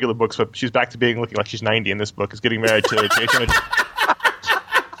younger in the regular books, but she's back to looking like she's 90 in this book, is getting married to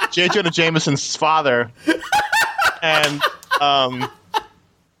J. Jonah Jameson's father, and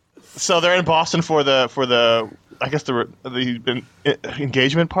so they're in Boston for the I guess the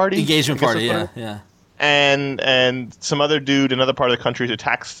engagement party. Engagement party, yeah. And some other dude in another part of the country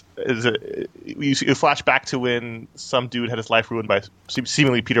attacks. You flash back to when some dude had his life ruined by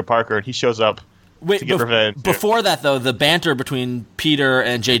seemingly Peter Parker, and he shows up to get revenge. Before that, though, the banter between Peter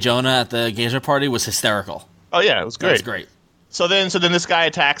and J. Jonah at the engagement party was hysterical. Oh yeah, it was great. It was great. So then this guy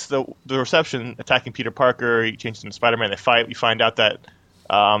attacks the reception, attacking Peter Parker. He changes into Spider-Man. They fight. We find out that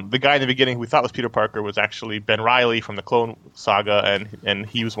the guy in the beginning who we thought was Peter Parker was actually Ben Reilly from the Clone Saga, and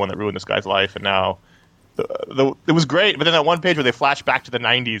he was the one that ruined this guy's life. And now it was great. But then that one page where they flash back to the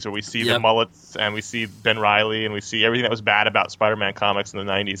 90s, where we see the mullets and we see Ben Reilly and we see everything that was bad about Spider-Man comics in the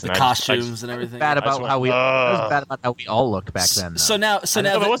 90s. The costumes and everything. Bad about how we. It was bad about how we all look back then. Though. So now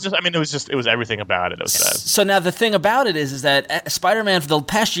it was everything about it. It was sad. So now the thing about it is that Spider-Man, for the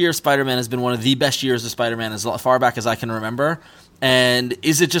past year, Spider-Man has been one of the best years of Spider-Man as far back as I can remember. And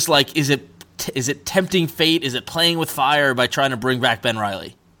is it just like is it tempting fate? Is it playing with fire by trying to bring back Ben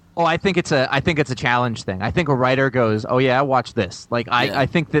Reilly? Oh, I think it's a challenge thing. I think a writer goes, "Oh yeah, watch this." Like I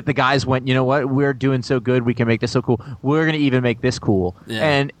think that the guys went, "You know what? We're doing so good. We can make this so cool. We're going to even make this cool." Yeah.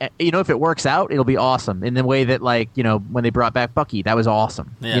 And if it works out, it'll be awesome. In the way that when they brought back Bucky, that was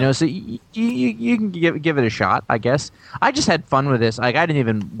awesome. Yeah. So you can give it a shot, I guess. I just had fun with this. Like I didn't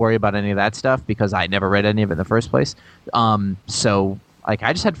even worry about any of that stuff because I never read any of it in the first place. So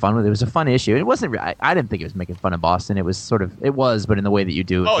I just had fun with it. It was a fun issue. It wasn't. I didn't think it was making fun of Boston. It was but in the way that you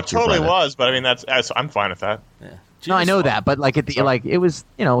do. Oh, it totally was. But I mean, I'm fine with that. Yeah. No, I know that. But it was.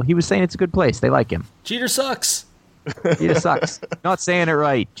 He was saying it's a good place. They like him. Jeter sucks. Jeter sucks. Not saying it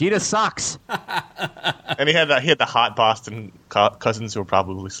right. Jeter sucks. And he had the hot Boston cousins who were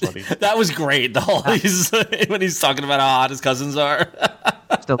probably slutty. That was great. The whole when he's talking about how hot his cousins are.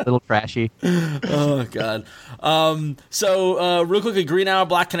 Still a little trashy. Oh God. So real quickly, Green Arrow,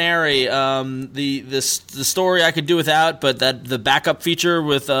 Black Canary. The story I could do without, but that the backup feature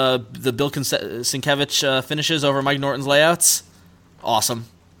with the Bill Sienkiewicz finishes over Mike Norton's awesome.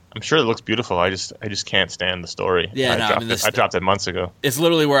 I'm sure it looks beautiful. I just can't stand the story. Yeah, I dropped it months ago. It's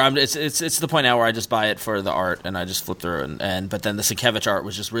literally where I'm. It's to the point now where I just buy it for the art and I just flip through but then the Sienkiewicz art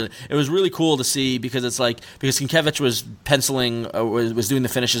was just really cool to see because because Sienkiewicz was penciling was doing the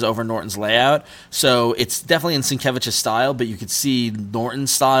finishes over Norton's layout, so it's definitely in Sienkiewicz's style, but you could see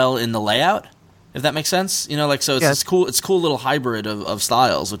Norton's style in the layout, if that makes sense. So it's this cool. It's a cool little hybrid of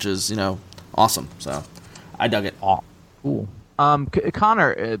styles, which is awesome. So I dug it. Oh, cool.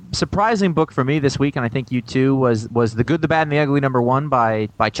 Connor, surprising book for me this week, and I think you too, was The Good, the Bad, and the Ugly #1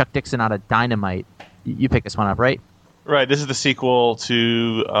 by Chuck Dixon out of Dynamite. You picked this one up, right? Right. This is the sequel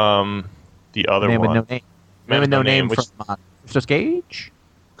to the other Man one. With No Name. Man with No Name from Christos Gage?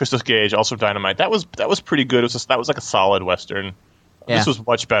 Christos Gage, also Dynamite. That was pretty good. That was like a solid Western. Yeah. This was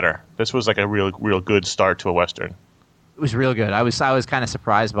much better. This was like a real good start to a Western. It was real good. I was kind of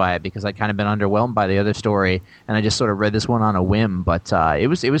surprised by it because I'd kind of been underwhelmed by the other story, and I just sort of read this one on a whim. But it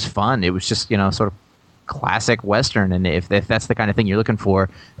was fun. It was just sort of classic Western, and if that's the kind of thing you're looking for,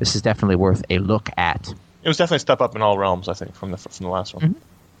 this is definitely worth a look at. It was definitely a step up in all realms, I think, from the last one. Mm-hmm.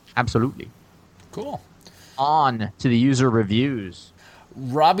 Absolutely. Cool. On to the user reviews.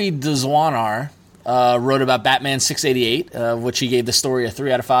 Robbie Dzwonar wrote about Batman 688, which he gave the story a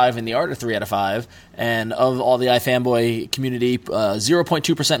 3 out of 5 and the art a 3 out of 5. And of all the iFanboy community,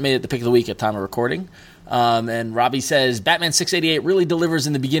 0.2% made it the pick of the week at time of recording. And Robbie says, Batman 688 really delivers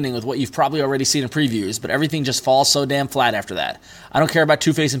in the beginning with what you've probably already seen in previews, but everything just falls so damn flat after that. I don't care about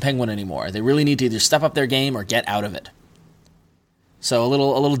Two-Face and Penguin anymore. They really need to either step up their game or get out of it. So a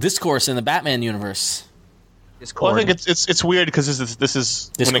little discourse in the Batman universe. Well, I think it's weird because this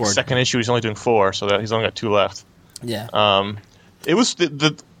is when the second issue. He's only doing 4, so that he's only got 2 left. Yeah. It was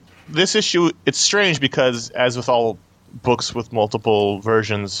this issue. It's strange because, as with all books with multiple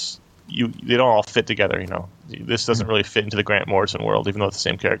versions, they don't all fit together. You know, this doesn't really fit into the Grant Morrison world, even though it's the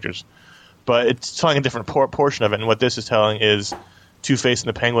same characters. But it's telling a different portion of it, and what this is telling is Two-Face and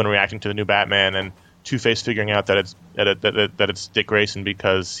the Penguin reacting to the new Batman, and Two-Face figuring out that it's Dick Grayson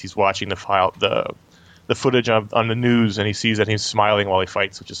because he's watching the footage on the news, and he sees that he's smiling while he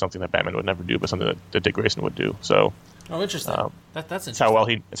fights, which is something that Batman would never do, but something that Dick Grayson would do. So, interesting. That's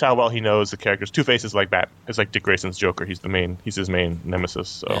interesting. It's how well he knows the characters. Two-Face is like Dick Grayson's Joker. He's his main nemesis,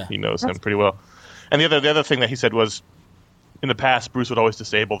 so he knows him pretty well. And the other thing that he said was, in the past, Bruce would always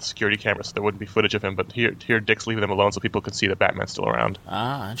disable the security cameras so there wouldn't be footage of him, but here Dick's leaving them alone so people can see that Batman's still around.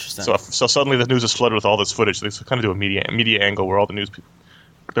 Ah, interesting. So suddenly the news is flooded with all this footage. So they kind of do a media angle where all the news people,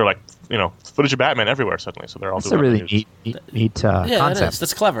 they're like, footage of Batman everywhere suddenly. So they're all That's a doing really neat that concept. is.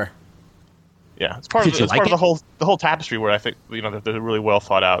 That's clever. Yeah, it's part of the whole tapestry where I think they're really well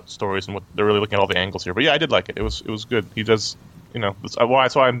thought out stories and what they're really looking at all the angles here. But yeah, I did like it. It was good. He does, that's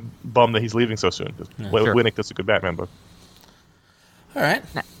why I'm bummed that he's leaving so soon. Winnick does a good Batman book. All right.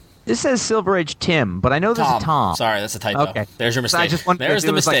 This says Silver Age Tim, but I know this is Tom. Sorry, that's a typo. Okay. There's your So I mistake. just wondered There's if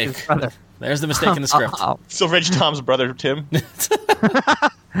the it was like mistake. his brother. There's the mistake in the script. Silver Age Tom's brother Tim.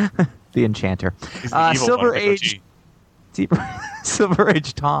 The Enchanter. He's the evil Silver one with Age. Silver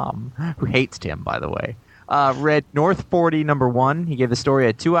Age Tom, who hates Tim, by the way, read North 40 #1. He gave the story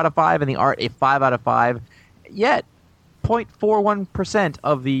a 2 out of 5 and the art a 5 out of 5. Yet, 0.41%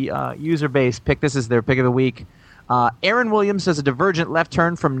 of the user base picked this as their pick of the week. Aaron Williams does a divergent left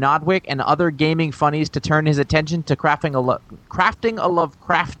turn from Nodwick and other gaming funnies to turn his attention to crafting a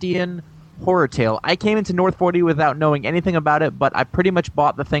Lovecraftian horror tale. I came into North 40 without knowing anything about it, but I pretty much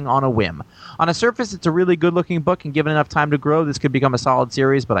bought the thing on a whim. On a surface, it's a really good-looking book, and given enough time to grow, this could become a solid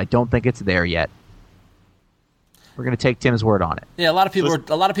series, but I don't think it's there yet. We're going to take Tim's word on it. Yeah, a lot of people are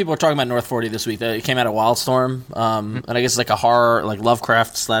talking about North 40 this week. It came out of Wildstorm, and I guess it's like a horror, like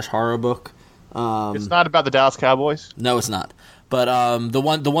Lovecraft/horror book. It's not about the Dallas Cowboys. No, it's not. But the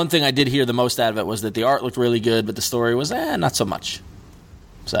one thing I did hear the most out of it was that the art looked really good, but the story was not so much.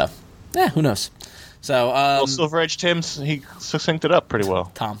 So, who knows? So, Silver Age Tim's he synced it up pretty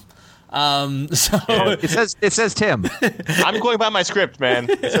well. Tom. It says Tim. I'm going by my script, man.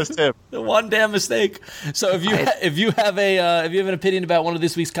 It says Tim. The one damn mistake. So if you have an opinion about one of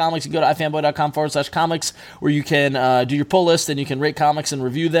this week's comics, you can go to ifanboy.com/comics, where you can do your pull list and you can rate comics and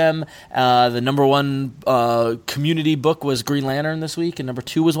review them. The number 1 community book was Green Lantern this week, and number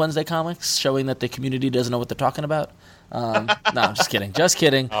 2 was Wednesday Comics, showing that the community doesn't know what they're talking about. No, I'm just kidding. Just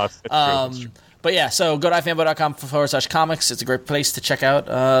kidding. Oh, it's true. But yeah, so go to ifanboy.com/comics. It's a great place to check out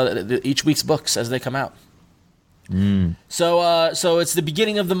each week's books as they come out. So it's the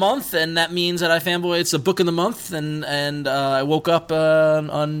beginning of the month, and that means at iFanboy it's a book of the month. And I woke up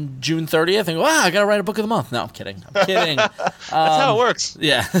on June 30th and go, I got to write a book of the month. No, I'm kidding. That's how it works.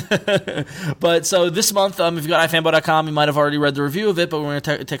 Yeah. But so this month, if you go to ifanboy.com, you might have already read the review of it, but we're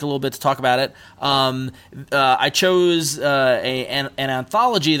going to take a little bit to talk about it. I chose an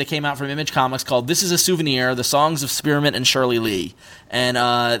anthology that came out from Image Comics called This Is a Souvenir, The Songs of Spearmint and Shirley Lee. And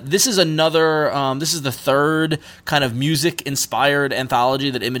this is this is the third kind of music-inspired anthology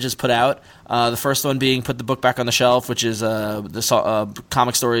that Image has put out. The first one being Put the Book Back on the Shelf, which is the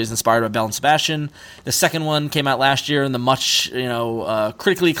comic stories inspired by Belle and Sebastian. The second one came out last year, and the much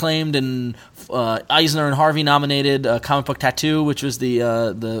critically acclaimed and Eisner and Harvey nominated Comic Book Tattoo, which was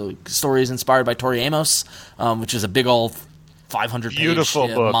the stories inspired by Tori Amos, which is a big old 500-page beautiful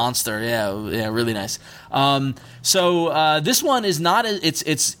book. Monster. Yeah, really nice. So this one is not.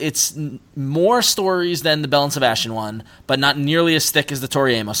 It's more stories than the Belle and Sebastian one, but not nearly as thick as the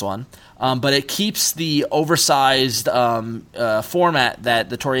Tori Amos one. But it keeps the oversized format that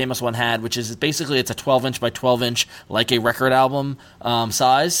the Tori Amos one had, which is basically it's a 12-inch by 12-inch, like a record album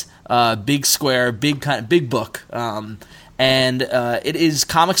size, big square, big book. And it is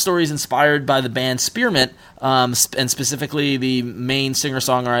comic stories inspired by the band Spearmint, and specifically the main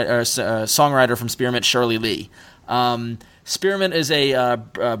songwriter from Spearmint, Shirley Lee. Spearmint is a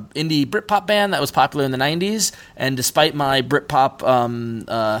indie Britpop band that was popular in the 90s, and despite my Britpop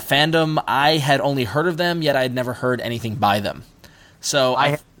fandom, I had only heard of them, yet I had never heard anything by them. So I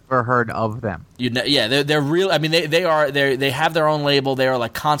have never heard of them. They're real. I mean, they have their own label. They are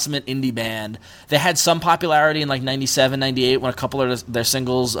like consummate indie band. They had some popularity in like 97, 98 when a couple of their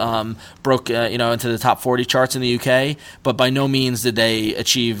singles broke into the top 40 charts in the UK. But by no means did they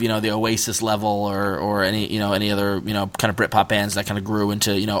achieve the Oasis level or any other kind of Britpop bands that kind of grew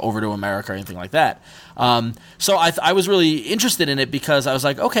into over to America or anything like that. So I was really interested in it because I was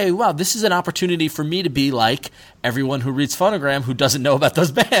like, okay, wow, this is an opportunity for me to be like everyone who reads Phonogram who doesn't know about those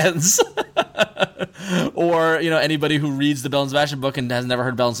bands. or anybody who reads the Belle and Sebastian book and has never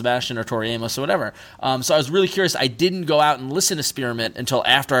heard Belle and Sebastian or Tori Amos or whatever. So I was really curious. I didn't go out and listen to Spearmint until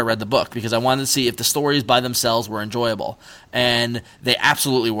after I read the book because I wanted to see if the stories by themselves were enjoyable, and they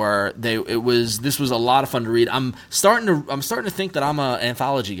absolutely were. This was a lot of fun to read. I'm starting to think that I'm an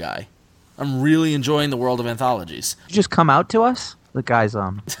anthology guy. I'm really enjoying the world of anthologies. You just come out to us? Look, guys,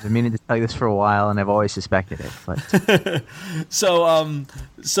 I've been meaning to tell you this for a while, and I've always suspected it. But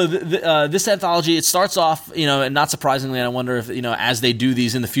this anthology, it starts off, and not surprisingly, and I wonder if, as they do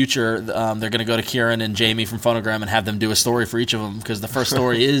these in the future, they're going to go to Kieran and Jamie from Phonogram and have them do a story for each of them, because the first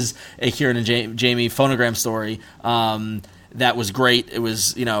story is a Kieran and Jamie Phonogram story. That was great. It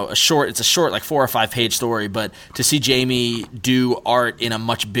was, it's a short, like 4 or 5 page story, but to see Jamie do art in a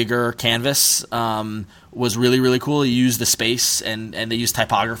much bigger canvas was really, really cool. He used the space and they used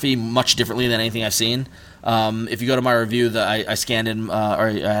typography much differently than anything I've seen. If you go to my review, I scanned in, or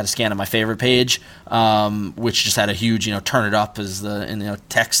I had a scan of my favorite page, which just had a huge, turn it up as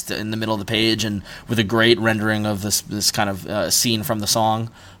text in the middle of the page, and with a great rendering of this kind of scene from the song.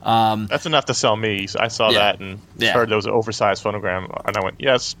 That's enough to sell me. I saw that and heard there was an oversized phonogram, and I went,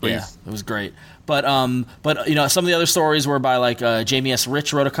 yes, please. Yeah, it was great. But some of the other stories were by Jamie S.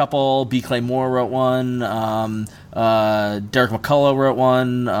 Rich wrote a couple, B. Clay Moore wrote one, Derek McCullough wrote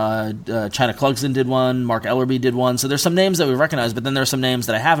one, China Clugston did one, Mark Ellerby did one. So there's some names that we recognize, but then there's some names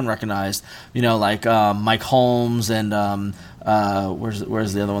that I haven't recognized. Mike Holmes and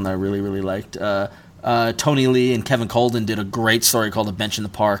where's the other one that I really, really liked? Tony Lee and Kevin Colden did a great story called A Bench in the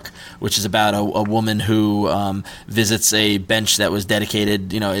Park, which is about a woman who visits a bench that was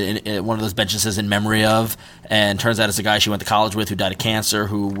dedicated, in one of those benches is in memory of, and turns out it's a guy she went to college with who died of cancer,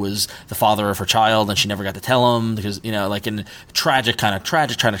 who was the father of her child, and she never got to tell him because, in a tragic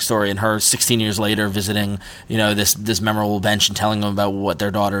story, and her 16 years later visiting, this memorable bench and telling them about what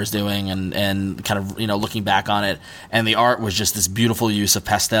their daughter is doing and kind of, looking back on it. And the art was just this beautiful use of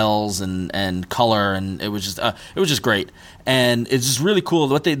pastels and color, and it was just great. And it's just really cool.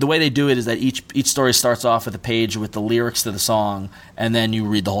 The way they do it is that each story starts off with a page with the lyrics to the song, and then you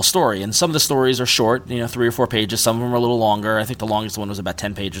read the whole story. And some of the stories are short, 3 or 4 pages. Some of them are a little longer. I think the longest one was about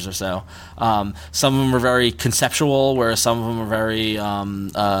 10 pages or so. Some of them are very conceptual, whereas some of them are very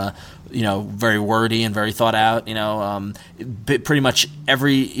very wordy and very thought out. Pretty much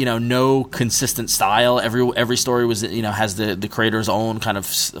every no consistent style. Every story was has the creator's own kind of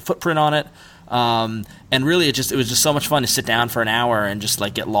footprint on it. And really, it was just so much fun to sit down for an hour and just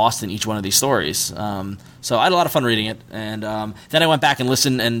get lost in each one of these stories. So I had a lot of fun reading it, and then I went back and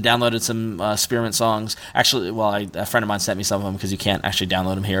listened and downloaded some Spearmint songs. Actually, a friend of mine sent me some of them because you can't actually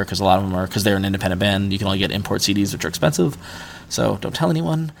download them here because a lot of them are, because they're an independent band, you can only get import CDs, which are expensive. So don't tell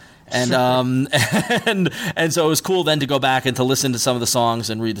anyone. And and so it was cool then to go back and to listen to some of the songs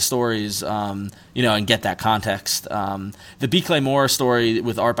and read the stories, and get that context. The B. Clay Moore story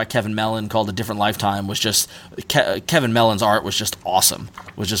with art by Kevin Mellon called A Different Lifetime was just Kevin Mellon's art was just awesome.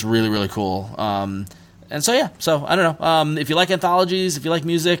 Was just really, really cool. And so I don't know. If you like anthologies, if you like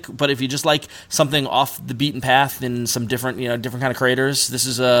music, but if you just like something off the beaten path and some different kind of creators, this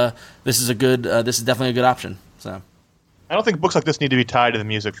is definitely a good option. So. I don't think books like this need to be tied to the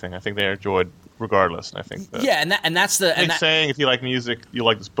music thing. I think they're enjoyed regardless. And I think that, saying if you like music, you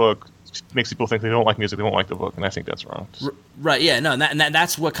like this book, makes people think they don't like music, they won't like the book, and I think that's wrong. Right? Yeah. No. And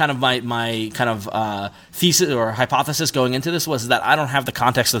that's what kind of my kind of thesis or hypothesis going into this was, that I don't have the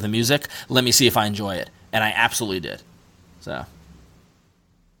context of the music. Let me see if I enjoy it, and I absolutely did. So.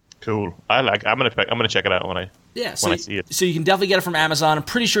 Cool. I'm gonna check it out when I see it. So you can definitely get it from Amazon. I'm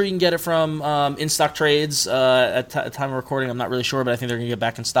pretty sure you can get it from In Stock Trades at time of recording. I'm not really sure, but I think they're gonna get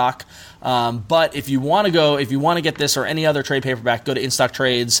back in stock. But if you want to get this or any other trade paperback, go to In Stock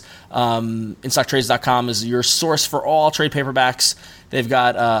Trades. InStockTrades.com is your source for all trade paperbacks. They've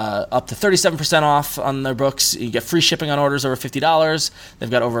got up to 37% off on their books. You get free shipping on orders over $50. They've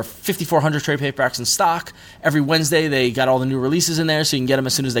got over 5,400 trade paperbacks in stock. Every Wednesday, they got all the new releases in there, so you can get them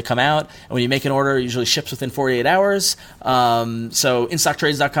as soon as they come out. And when you make an order, it usually ships within 48 hours. So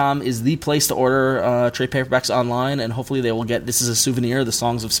InStockTrades.com is the place to order trade paperbacks online, and hopefully they will get, this is a souvenir, the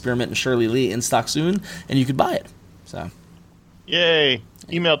Songs of Spearmint and Shirley Lee in stock soon, and you could buy it. So, yay!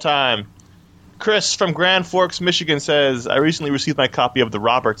 Email time. Chris from Grand Forks, Michigan says, I recently received my copy of The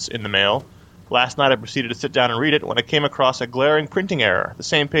Roberts in the mail. Last night I proceeded to sit down and read it when I came across a glaring printing error. The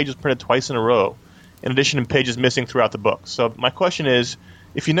same page was printed twice in a row, in addition to pages missing throughout the book. So my question is,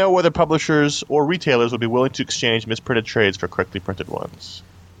 if you know whether publishers or retailers would be willing to exchange misprinted trades for correctly printed ones.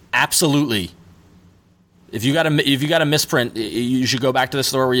 Absolutely. If you got a misprint, you should go back to the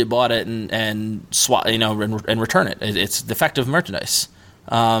store where you bought it and swap, and return it. It's defective merchandise.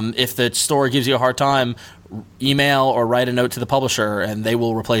 If the store gives you a hard time, email or write a note to the publisher, and they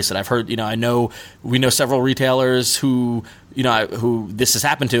will replace it. I've heard, we know several retailers who this has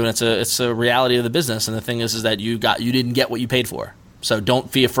happened to, and it's a reality of the business. And the thing is that you didn't get what you paid for. So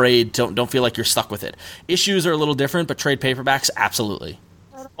don't be afraid. Don't feel like you're stuck with it. Issues are a little different, but trade paperbacks, absolutely.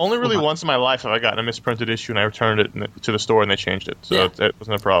 Only really once in my life have I gotten a misprinted issue and I returned it to the store and they changed it. So it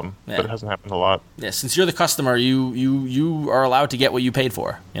wasn't a problem. Yeah. But it hasn't happened a lot. Yeah, since you're the customer, you are allowed to get what you paid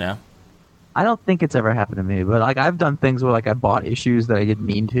for, I don't think it's ever happened to me, but like I've done things where like I bought issues that I didn't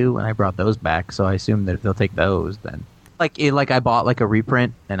mean to, and I brought those back. So I assume that if they'll take those, then like I bought like a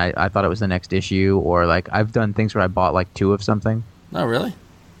reprint, and I thought it was the next issue, or like I've done things where I bought like 2 of something. Oh, really?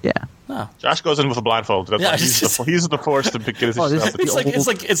 Yeah. Oh. Josh goes in with a blindfold. That's Yeah, he uses the force to get his issues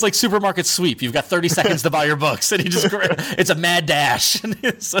out. It's like supermarket sweep. You've got 30 seconds to buy your books, and it's a mad dash.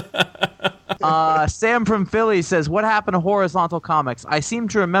 Sam from Philly says, "What happened to horizontal comics? I seem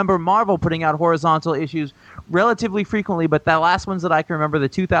to remember Marvel putting out horizontal issues relatively frequently, but the last ones that I can remember, the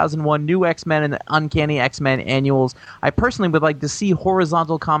 2001 New X-Men and the Uncanny X-Men annuals. I personally would like to see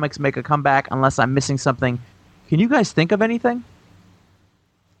horizontal comics make a comeback, unless I'm missing something. Can you guys think of anything?"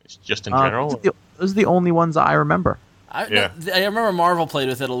 Just in general? Those are the only ones I remember. I remember Marvel played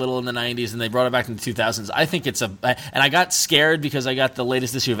with it a little in the 90s, and they brought it back in the 2000s. I think and I got scared because I got the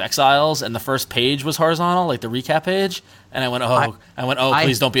latest issue of Exiles, and the first page was horizontal, like the recap page, and I went,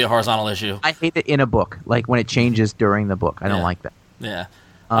 please don't be a horizontal issue. I hate it in a book, like when it changes during the book. I don't like that. Yeah.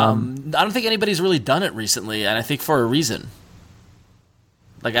 I don't think anybody's really done it recently, and I think for a reason.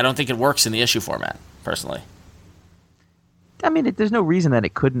 Like, I don't think it works in the issue format, personally. I mean, there's no reason that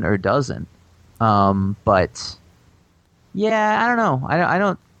it couldn't or doesn't. But yeah, I don't know. I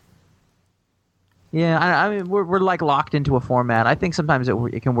don't. Yeah, I mean, we're like locked into a format. I think sometimes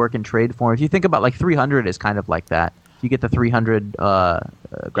it can work in trade form. If you think about like 300 is kind of like that. You get the 300 graphic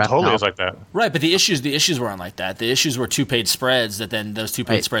totally novel. is like that. Right, but the issues weren't like that. The issues were 2-page spreads that then those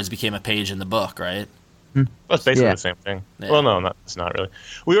 2-page spreads became a page in the book, right? That's basically Yeah. the same thing. Yeah. Well, no, it's not really.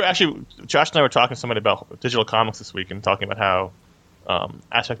 We were actually, Josh and I were talking to somebody about digital comics this week and talking about how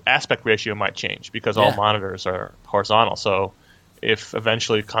aspect ratio might change because all monitors are horizontal. So if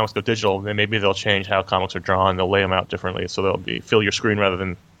eventually comics go digital, then maybe they'll change how comics are drawn. They'll lay them out differently, so they'll fill your screen rather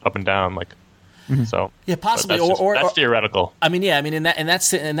than up and down. So Yeah, possibly. That's theoretical. I mean, in that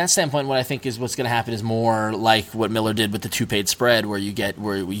standpoint, what I think is what's going to happen is more like what Miller did with the 2-page spread, where you can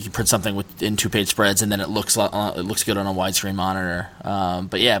print something in 2-page spreads, and then it looks good on a widescreen monitor.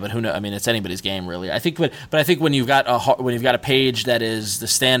 But who knows? I mean, it's anybody's game, really. I think, but I think when you've got a page that is the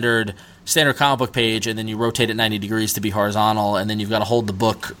standard comic book page, and then you rotate it 90 degrees to be horizontal, and then you've got to hold the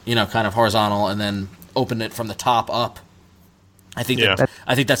book, kind of horizontal, and then open it from the top up. I think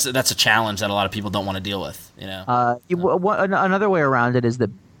that's a challenge that a lot of people don't want to deal with. Another way around it is that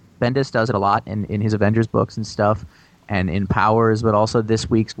Bendis does it a lot in his Avengers books and stuff, and in Powers, but also this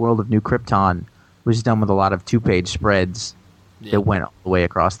week's World of New Krypton was done with a lot of 2-page spreads that went all the way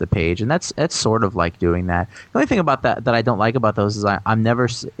across the page, and that's sort of like doing that. The only thing about that I don't like about those is I'm never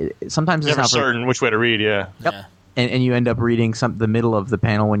sometimes it's never not certain which way to read. Yeah. Yep. Yeah. And you end up reading the middle of the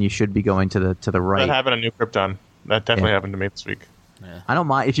panel when you should be going to the right. That happened in New Krypton. That definitely happened to me this week. I don't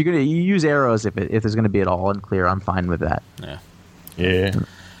mind if you use arrows if there's going to be at all unclear. I'm fine with that. Yeah.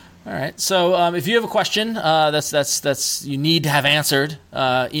 All right. So if you have a question that's you need to have answered,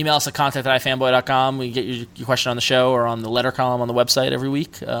 email us at contact@ifanboy.com. We get your question on the show or on the letter column on the website every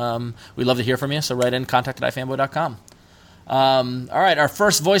week. We'd love to hear from you. So write in contact@ifanboy.com. All right. Our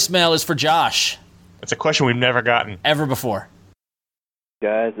first voicemail is for Josh. It's a question we've never gotten ever before.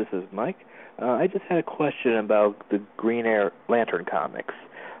 Guys, this is Mike. I just had a question about the Green Lantern comics.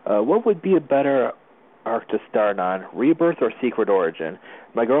 What would be a better arc to start on, Rebirth or Secret Origin?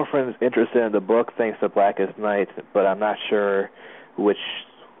 My girlfriend's interested in the book thanks to Blackest Night, but I'm not sure which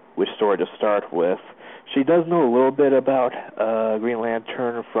story to start with. She does know a little bit about Green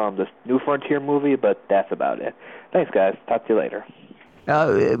Lantern from the New Frontier movie, but that's about it. Thanks, guys. Talk to you later.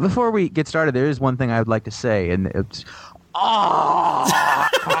 Before we get started, there is one thing I would like to say, and it's...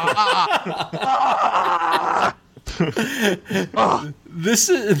 This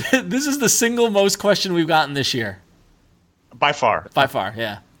is the single most question we've gotten this year. by far. By far,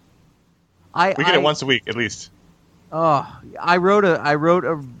 yeah. We get it once a week at least. I wrote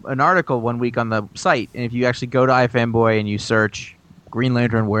an article one week on the site, and if you actually go to iFanboy and you search Green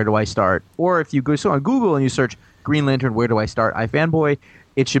Lantern, where do I start? Or if you go on Google and you search Green Lantern, where do I start? iFanboy,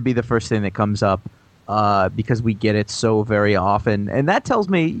 it should be the first thing that comes up. Because we get it so very often. And that tells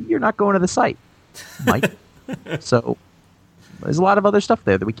me you're not going to the site, Mike. So there's a lot of other stuff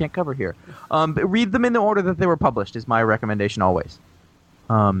there that we can't cover here. But read them in the order that they were published is my recommendation always.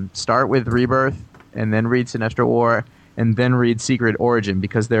 Start with Rebirth, and then read Sinestro War, and then read Secret Origin,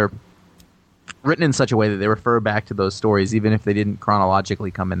 because they're written in such a way that they refer back to those stories, even if they didn't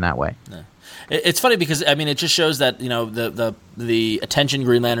chronologically come in that way. Yeah. It's funny because it just shows that the attention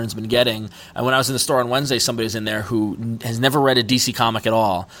Green Lantern's been getting. And when I was in the store on Wednesday, somebody was in there who has never read a DC comic at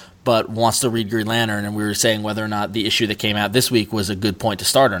all, but wants to read Green Lantern, and we were saying whether or not the issue that came out this week was a good point to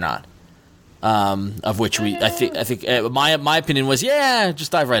start or not. Of which I think my opinion was,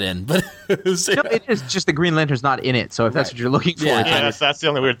 just dive right in. But it is just the Green Lantern's not in it, so if that's what you're looking for, that's the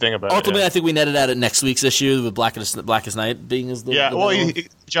only weird thing about ultimately, it. I think we netted out at next week's issue with Blackest Night being as the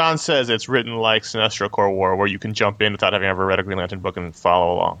John says it's written like Sinestro Corps War, where you can jump in without having ever read a Green Lantern book and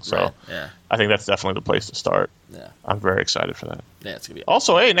follow along. So I think that's definitely the place to start. Yeah, I'm very excited for that. Yeah, it's gonna be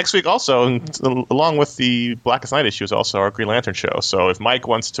also next week also, along with the Blackest Night issue, is also our Green Lantern show. So if Mike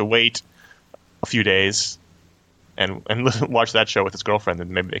wants to wait a few days and watch that show with his girlfriend,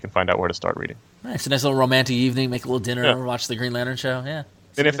 and maybe they can find out where to start reading. Nice, a nice little romantic evening. Make a little dinner, watch the Green Lantern show. Yeah.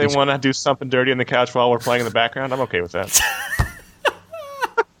 And if they want to do something dirty on the couch while we're playing in the background, I'm okay with that.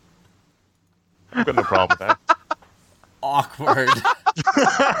 I've got no problem with that. Awkward.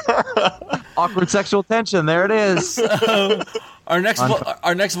 Awkward sexual tension. There it is. Our next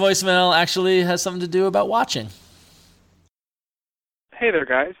voicemail actually has something to do about watching. Hey there,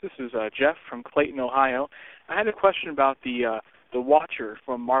 guys. This is Jeff from Clayton, Ohio. I had a question about the Watcher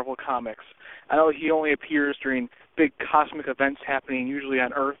from Marvel Comics. I know he only appears during big cosmic events happening usually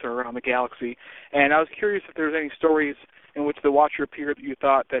on Earth or around the galaxy, and I was curious if there was any stories in which the Watcher appeared that you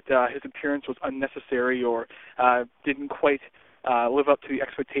thought that his appearance was unnecessary or didn't quite live up to the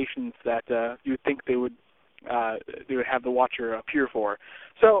expectations that you would think they would have the Watcher appear for.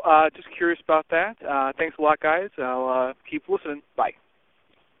 So just curious about that. Thanks a lot, guys. I'll keep listening. Bye.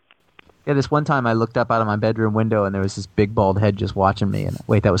 Yeah, this one time I looked up out of my bedroom window and there was this big bald head just watching me. And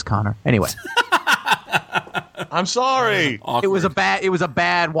wait, that was Connor. Anyway, I'm sorry. It was a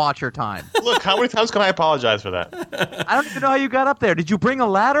bad Watcher time. Look, how many times can I apologize for that? I don't even know how you got up there. Did you bring a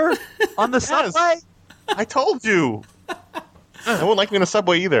ladder on the subway? I told you. I wouldn't like me in a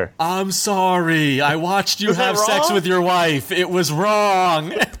subway either. I'm sorry. I watched you have sex with your wife. It was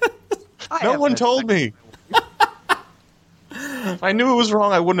wrong. No one told me. If I knew it was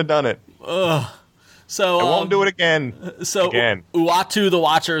wrong, I wouldn't have done it. So I won't do it again. Uatu the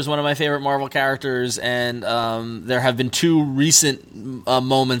Watcher is one of my favorite Marvel characters, and there have been two recent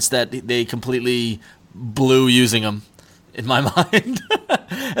moments that they completely blew using him, in my mind.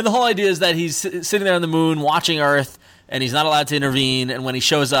 And the whole idea is that he's sitting there on the moon watching Earth, and he's not allowed to intervene, and when he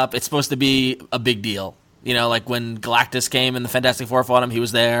shows up, it's supposed to be a big deal. You know, like when Galactus came and the Fantastic Four fought him, he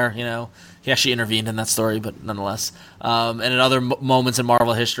was there, you know. He actually intervened in that story, but nonetheless. And in other moments in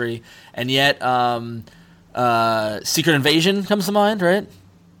Marvel history. And yet, Secret Invasion comes to mind, right?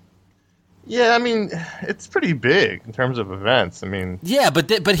 Yeah, I mean, it's pretty big in terms of events. I mean... Yeah,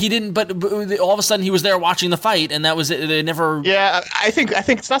 but he didn't... But all of a sudden he was there watching the fight, and that was it. They never... Yeah, I think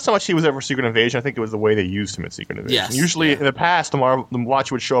it's not so much he was ever Secret Invasion. I think it was the way they used him at Secret Invasion. Yes, Usually, in the past, the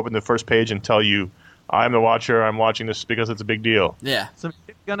Watcher would show up in the first page and tell you, I'm the Watcher, I'm watching this because it's a big deal. Yeah. Some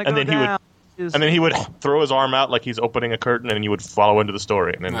shit's gonna go down. And then he would throw his arm out like he's opening a curtain, and you would follow into the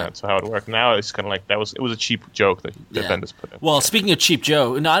story, and then that's how it worked. Now it's kind of like it was a cheap joke that Bendis put in. Well, speaking of cheap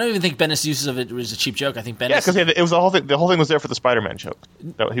joke, no, I don't even think Bendis' uses of it was a cheap joke. I think Bendis... Yeah, because it was the whole thing. The whole thing was there for the Spider-Man joke.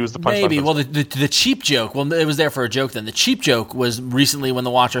 He was the punchline. Maybe. Well, the cheap joke. Well, it was there for a joke. Then the cheap joke was recently when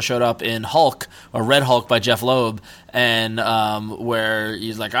the Watcher showed up in Hulk or Red Hulk by Jeff Loeb, and where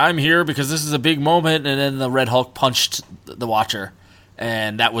he's like, "I'm here because this is a big moment," and then the Red Hulk punched the Watcher,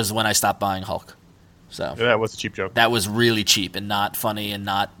 and that was when I stopped buying Hulk. So yeah, that was a cheap joke. That was really cheap and not funny and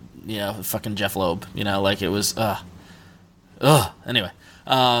not, fucking Jeff Loeb. Like it was, Anyway,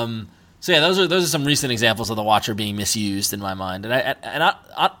 so yeah, those are some recent examples of the Watcher being misused in my mind. And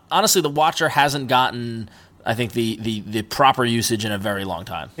I honestly, the Watcher hasn't gotten, I think, the proper usage in a very long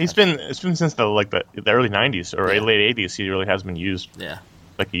time. It's been since the early '90s or late '80s. He really hasn't been used. Yeah.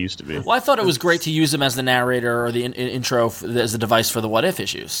 Like he used to be. Well, I thought it was great to use him as the narrator or the intro as a device for the What If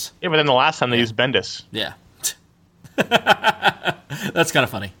issues. Yeah, but then the last time they used Bendis. Yeah. That's kind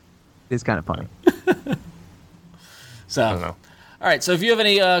of funny. It's kind of funny. So, I don't know. All right, so if you have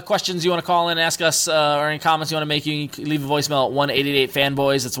any questions you want to call in and ask us or any comments you want to make, you can leave a voicemail at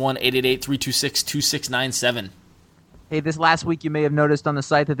 1-888-FANBOYS. That's 1-888-326-2697. Hey, this last week you may have noticed on the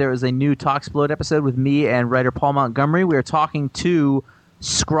site that there was a new Talk'Splode episode with me and writer Paul Montgomery. We are talking to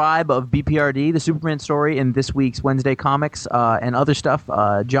Scribe of BPRD, the Superman story in this week's Wednesday Comics, and other stuff,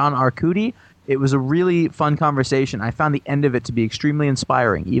 John Arcudi. It was a really fun conversation. I found the end of it to be extremely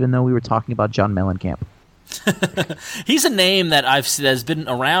inspiring, even though we were talking about John Mellencamp. He's a name that has been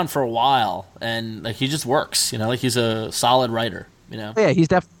around for a while, and like he just works. Like he's a solid writer. Yeah, he's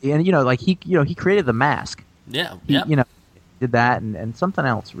definitely, and he created the Mask. Yeah, He did that, and something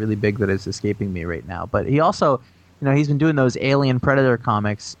else really big that is escaping me right now. But he also, he's been doing those Alien Predator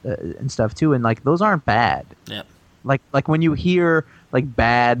comics and stuff too, and like those aren't bad. Yeah. Like when you hear like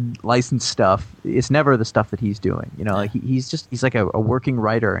bad licensed stuff, it's never the stuff that he's doing. Like he's like a working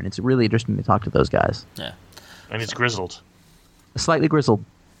writer, and it's really interesting to talk to those guys. Yeah. And he's grizzled. Slightly grizzled.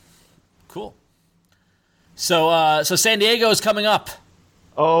 Cool. So San Diego is coming up.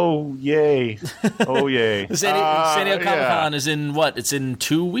 Oh yay! Oh yay! San Diego Comic-Con is in what? It's in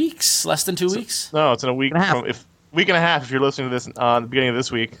 2 weeks. Less than 2 weeks. No, it's in a week. Week and a half. Week and a half. If you're listening to this on the beginning of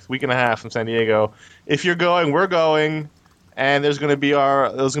this week, week and a half from San Diego. If you're going, we're going, and there's going to be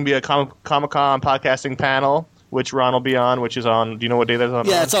a Comic-Con podcasting panel, which Ron will be on. Which is on. Do you know what day that's on?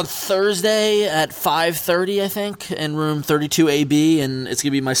 Yeah, it's on Thursday at 5:30, I think, in room 32AB, and it's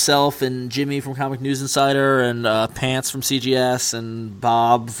gonna be myself and Jimmy from Comic News Insider, and Pants from CGS, and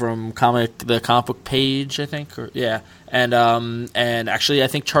Bob from the Comic Book Page, I think. And actually, I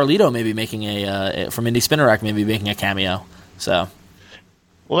think Charlito may be making from Indie Spinner Rack, maybe making a cameo. So.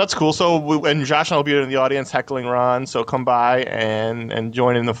 Well, that's cool. And Josh and I will be in the audience heckling Ron, so come by and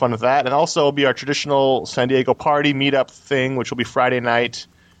join in the fun of that. And also it'll be our traditional San Diego party meetup thing, which will be Friday night,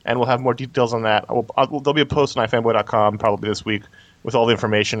 and we'll have more details on that. There'll be a post on ifanboy.com probably this week with all the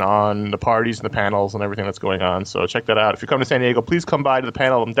information on the parties and the panels and everything that's going on. So check that out. If you're coming to San Diego, please come by to the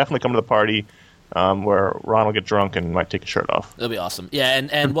panel and definitely come to the party. Where Ron will get drunk and might take his shirt off. It'll be awesome. Yeah,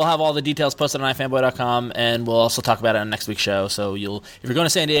 and we'll have all the details posted on ifanboy.com, and we'll also talk about it on next week's show. So if you're going to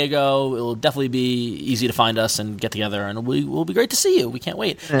San Diego, it'll definitely be easy to find us and get together, and we'll be great to see you. We can't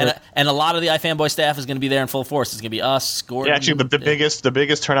wait. And a lot of the iFanboy staff is going to be there in full force. It's going to be us, Gordon. Yeah, actually, the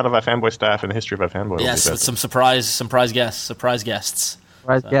biggest turnout of iFanboy staff in the history of iFanboy. Yes, with some surprise guests. Surprise guests.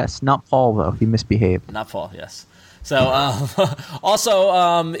 Yes, not Paul though. He misbehaved. Not Paul. Yes. So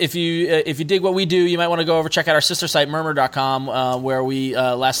also, if you dig what we do, you might want to go over check out our sister site Murmur.com, where we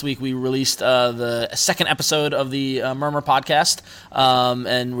last week we released the second episode of the Murmur podcast,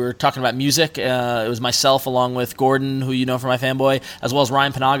 and we're talking about music. It was myself along with Gordon, who you know from iFanboy, as well as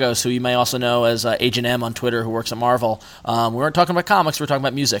Ryan Panagos, who you may also know as Agent M on Twitter, who works at Marvel. We weren't talking about comics; we were talking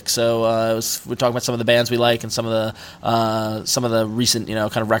about music. So we're talking about some of the bands we like and some of the recent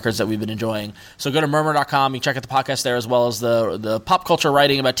kind of records that we've been enjoying. So go to Murmur.com. You can check out the podcast there, as well as the pop culture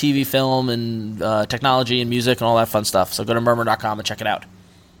writing about TV, film, and technology and music and all that fun stuff. So go to Murmur.com and check it out.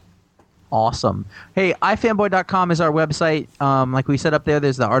 Awesome. Hey, ifanboy.com is our website. Like we said up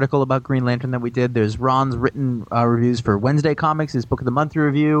there's the article about Green Lantern that we did. There's Ron's written reviews for Wednesday Comics, his Book of the Month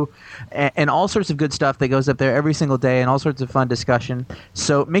review, and all sorts of good stuff that goes up there every single day, and all sorts of fun discussion.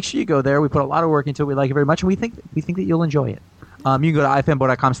 So make sure you go there. We put a lot of work into it. We like it very much, and we think that you'll enjoy it. You can go to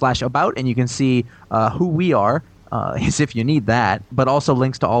ifanboy.com/about, and you can see who we are, as if you need that, but also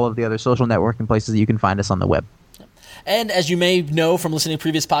links to all of the other social networking places that you can find us on the web. And as you may know from listening to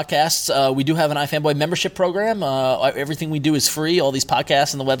previous podcasts, we do have an iFanboy membership program. Everything we do is free, all these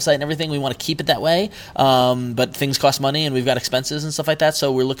podcasts and the website and everything. We want to keep it that way, but things cost money and we've got expenses and stuff like that,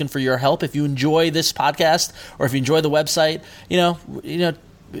 so we're looking for your help. If you enjoy this podcast or if you enjoy the website,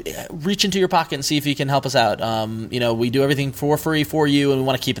 reach into your pocket and see if you can help us out. We do everything for free for you, and we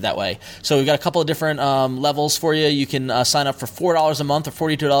want to keep it that way. So we've got a couple of different levels for you. You can sign up for $4 a month or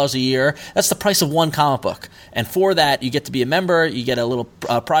 $42 a year. That's the price of one comic book. And for that, you get to be a member. You get a little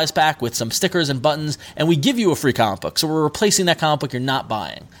prize pack with some stickers and buttons, and we give you a free comic book. So we're replacing that comic book you're not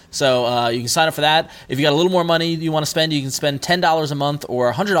buying. So you can sign up for that. If you got a little more money you want to spend, you can spend $10 a month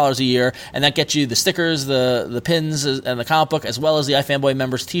or $100 a year, and that gets you the stickers, the pins, and the comic book, as well as the iFanboy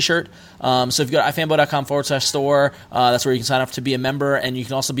members t-shirt. So if you go to ifanboy.com/store, that's where you can sign up to be a member, and you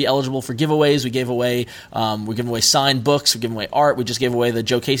can also be eligible for giveaways. We're giving away signed books. We're giving away art. We just gave away the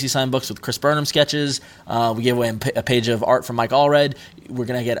Joe Casey signed books with Chris Burnham sketches. We gave away a page of art from Mike Allred. We're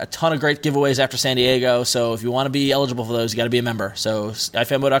going to get a ton of great giveaways after San Diego, so if you want to be eligible for those, you got to be a member. So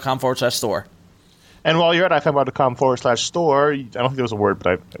ifanboy.com/store. And while you're at ifanboy.com/store, I don't think there was a word,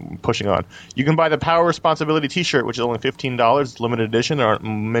 but I'm pushing on. You can buy the Power Responsibility t-shirt, which is only $15. It's limited edition. There aren't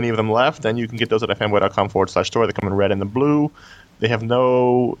many of them left, and you can get those at ifanboy.com/store. They come in red and the blue. They have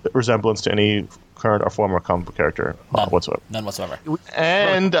no resemblance to any current or former comic book character whatsoever. None whatsoever.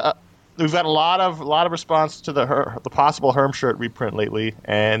 And we've got a lot of response to the possible Herm shirt reprint lately,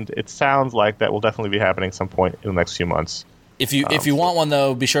 and it sounds like that will definitely be happening some point in the next few months. If you want one,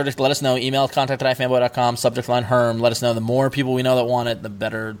 though, be sure to let us know. Email contact@ifanboy.com, subject line Herm. Let us know. The more people we know that want it, the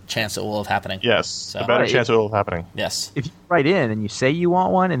better chance it will have happening. Yes, the better chance it will have happening. Yes. If you write in and you say you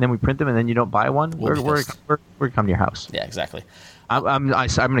want one, and then we print them, and then you don't buy one, we're gonna come to your house. Yeah, exactly. I'm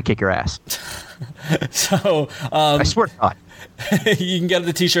gonna kick your ass. So I swear to God. you can get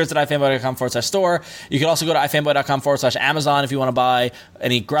the t-shirts at ifanboy.com/store. You can also go to ifanboy.com/Amazon if you want to buy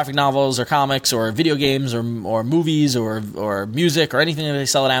any graphic novels or comics or video games or movies or music or anything that they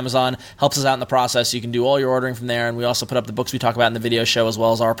sell at Amazon. Helps us out in the process. You can do all your ordering from there, and we also put up the books we talk about in the video show as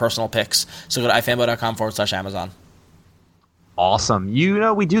well as our personal picks. So go to ifanboy.com/Amazon. Awesome.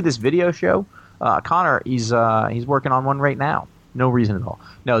 We do this video show. Connor, he's working on one right now. No reason at all.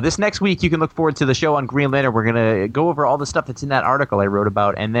 No, this next week you can look forward to the show on Green Lantern. We're going to go over all the stuff that's in that article I wrote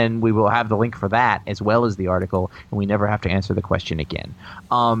about, and then we will have the link for that as well as the article, and we never have to answer the question again.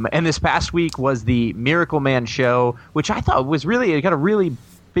 And this past week was the Miracle Man show, which I thought was it got a really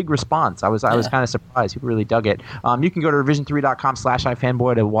big response. I was kind of surprised. People really dug it. You can go to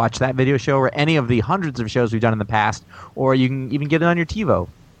revision3.com/ifanboy to watch that video show or any of the hundreds of shows we've done in the past, or you can even get it on your TiVo.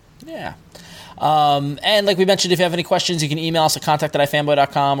 Yeah. And like we mentioned, if you have any questions, you can email us at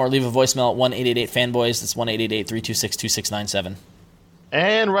contact@ifanboy.com or leave a voicemail at 1-888-FANBOYS. That's 1-888-326-2697.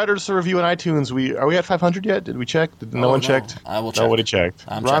 And write us a review on iTunes. Are we at 500 yet? Did we check? No one checked? I will check. Nobody checked.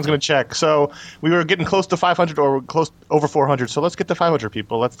 Ron's going to check. So we were getting close to 500 or close over 400. So let's get to 500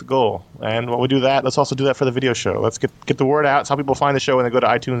 people. That's the goal. And when we do that, let's also do that for the video show. Let's get the word out. It's how people find the show when they go to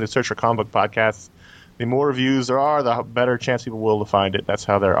iTunes and search for comic book podcasts. The more reviews there are, the better chance people will to find it. That's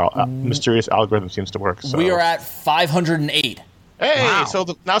how their mysterious algorithm seems to work. So. We are at 508. Hey, wow. So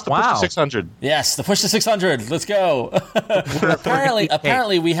now it's the push to 600. Yes, the push to 600. Let's go.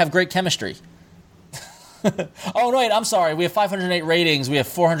 apparently, we have great chemistry. Oh, wait, I'm sorry. We have 508 ratings. We have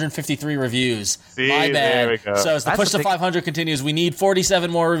 453 reviews. See, my bad. There we go. So as the push to 500 continues, we need 47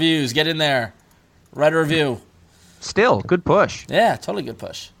 more reviews. Get in there. Write a review. Still, good push. Yeah, totally good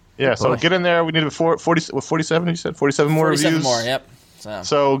push. Yeah, so get in there. We need 47, you said? 47 more 47 reviews? 47 more, yep.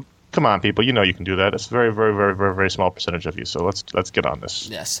 So, come on, people. You know you can do that. It's a very, very, very, very, very small percentage of you. So let's get on this.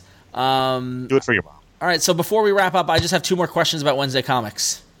 Yes. Do it for your mom. All right, so before we wrap up, I just have two more questions about Wednesday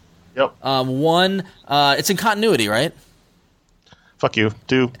Comics. Yep. One, it's in continuity, right? Fuck you.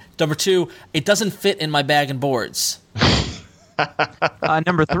 Two. Number two, it doesn't fit in my bag and boards.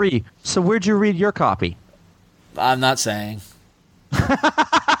 Number three, so where'd you read your copy? I'm not saying.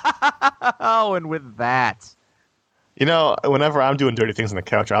 Oh, and with that. Whenever I'm doing dirty things on the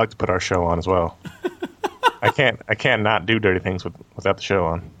couch, I like to put our show on as well. I can't not do dirty things without the show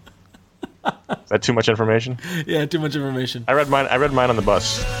on. Is that too much information? Yeah, too much information. I read mine on the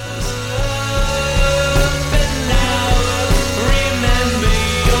bus.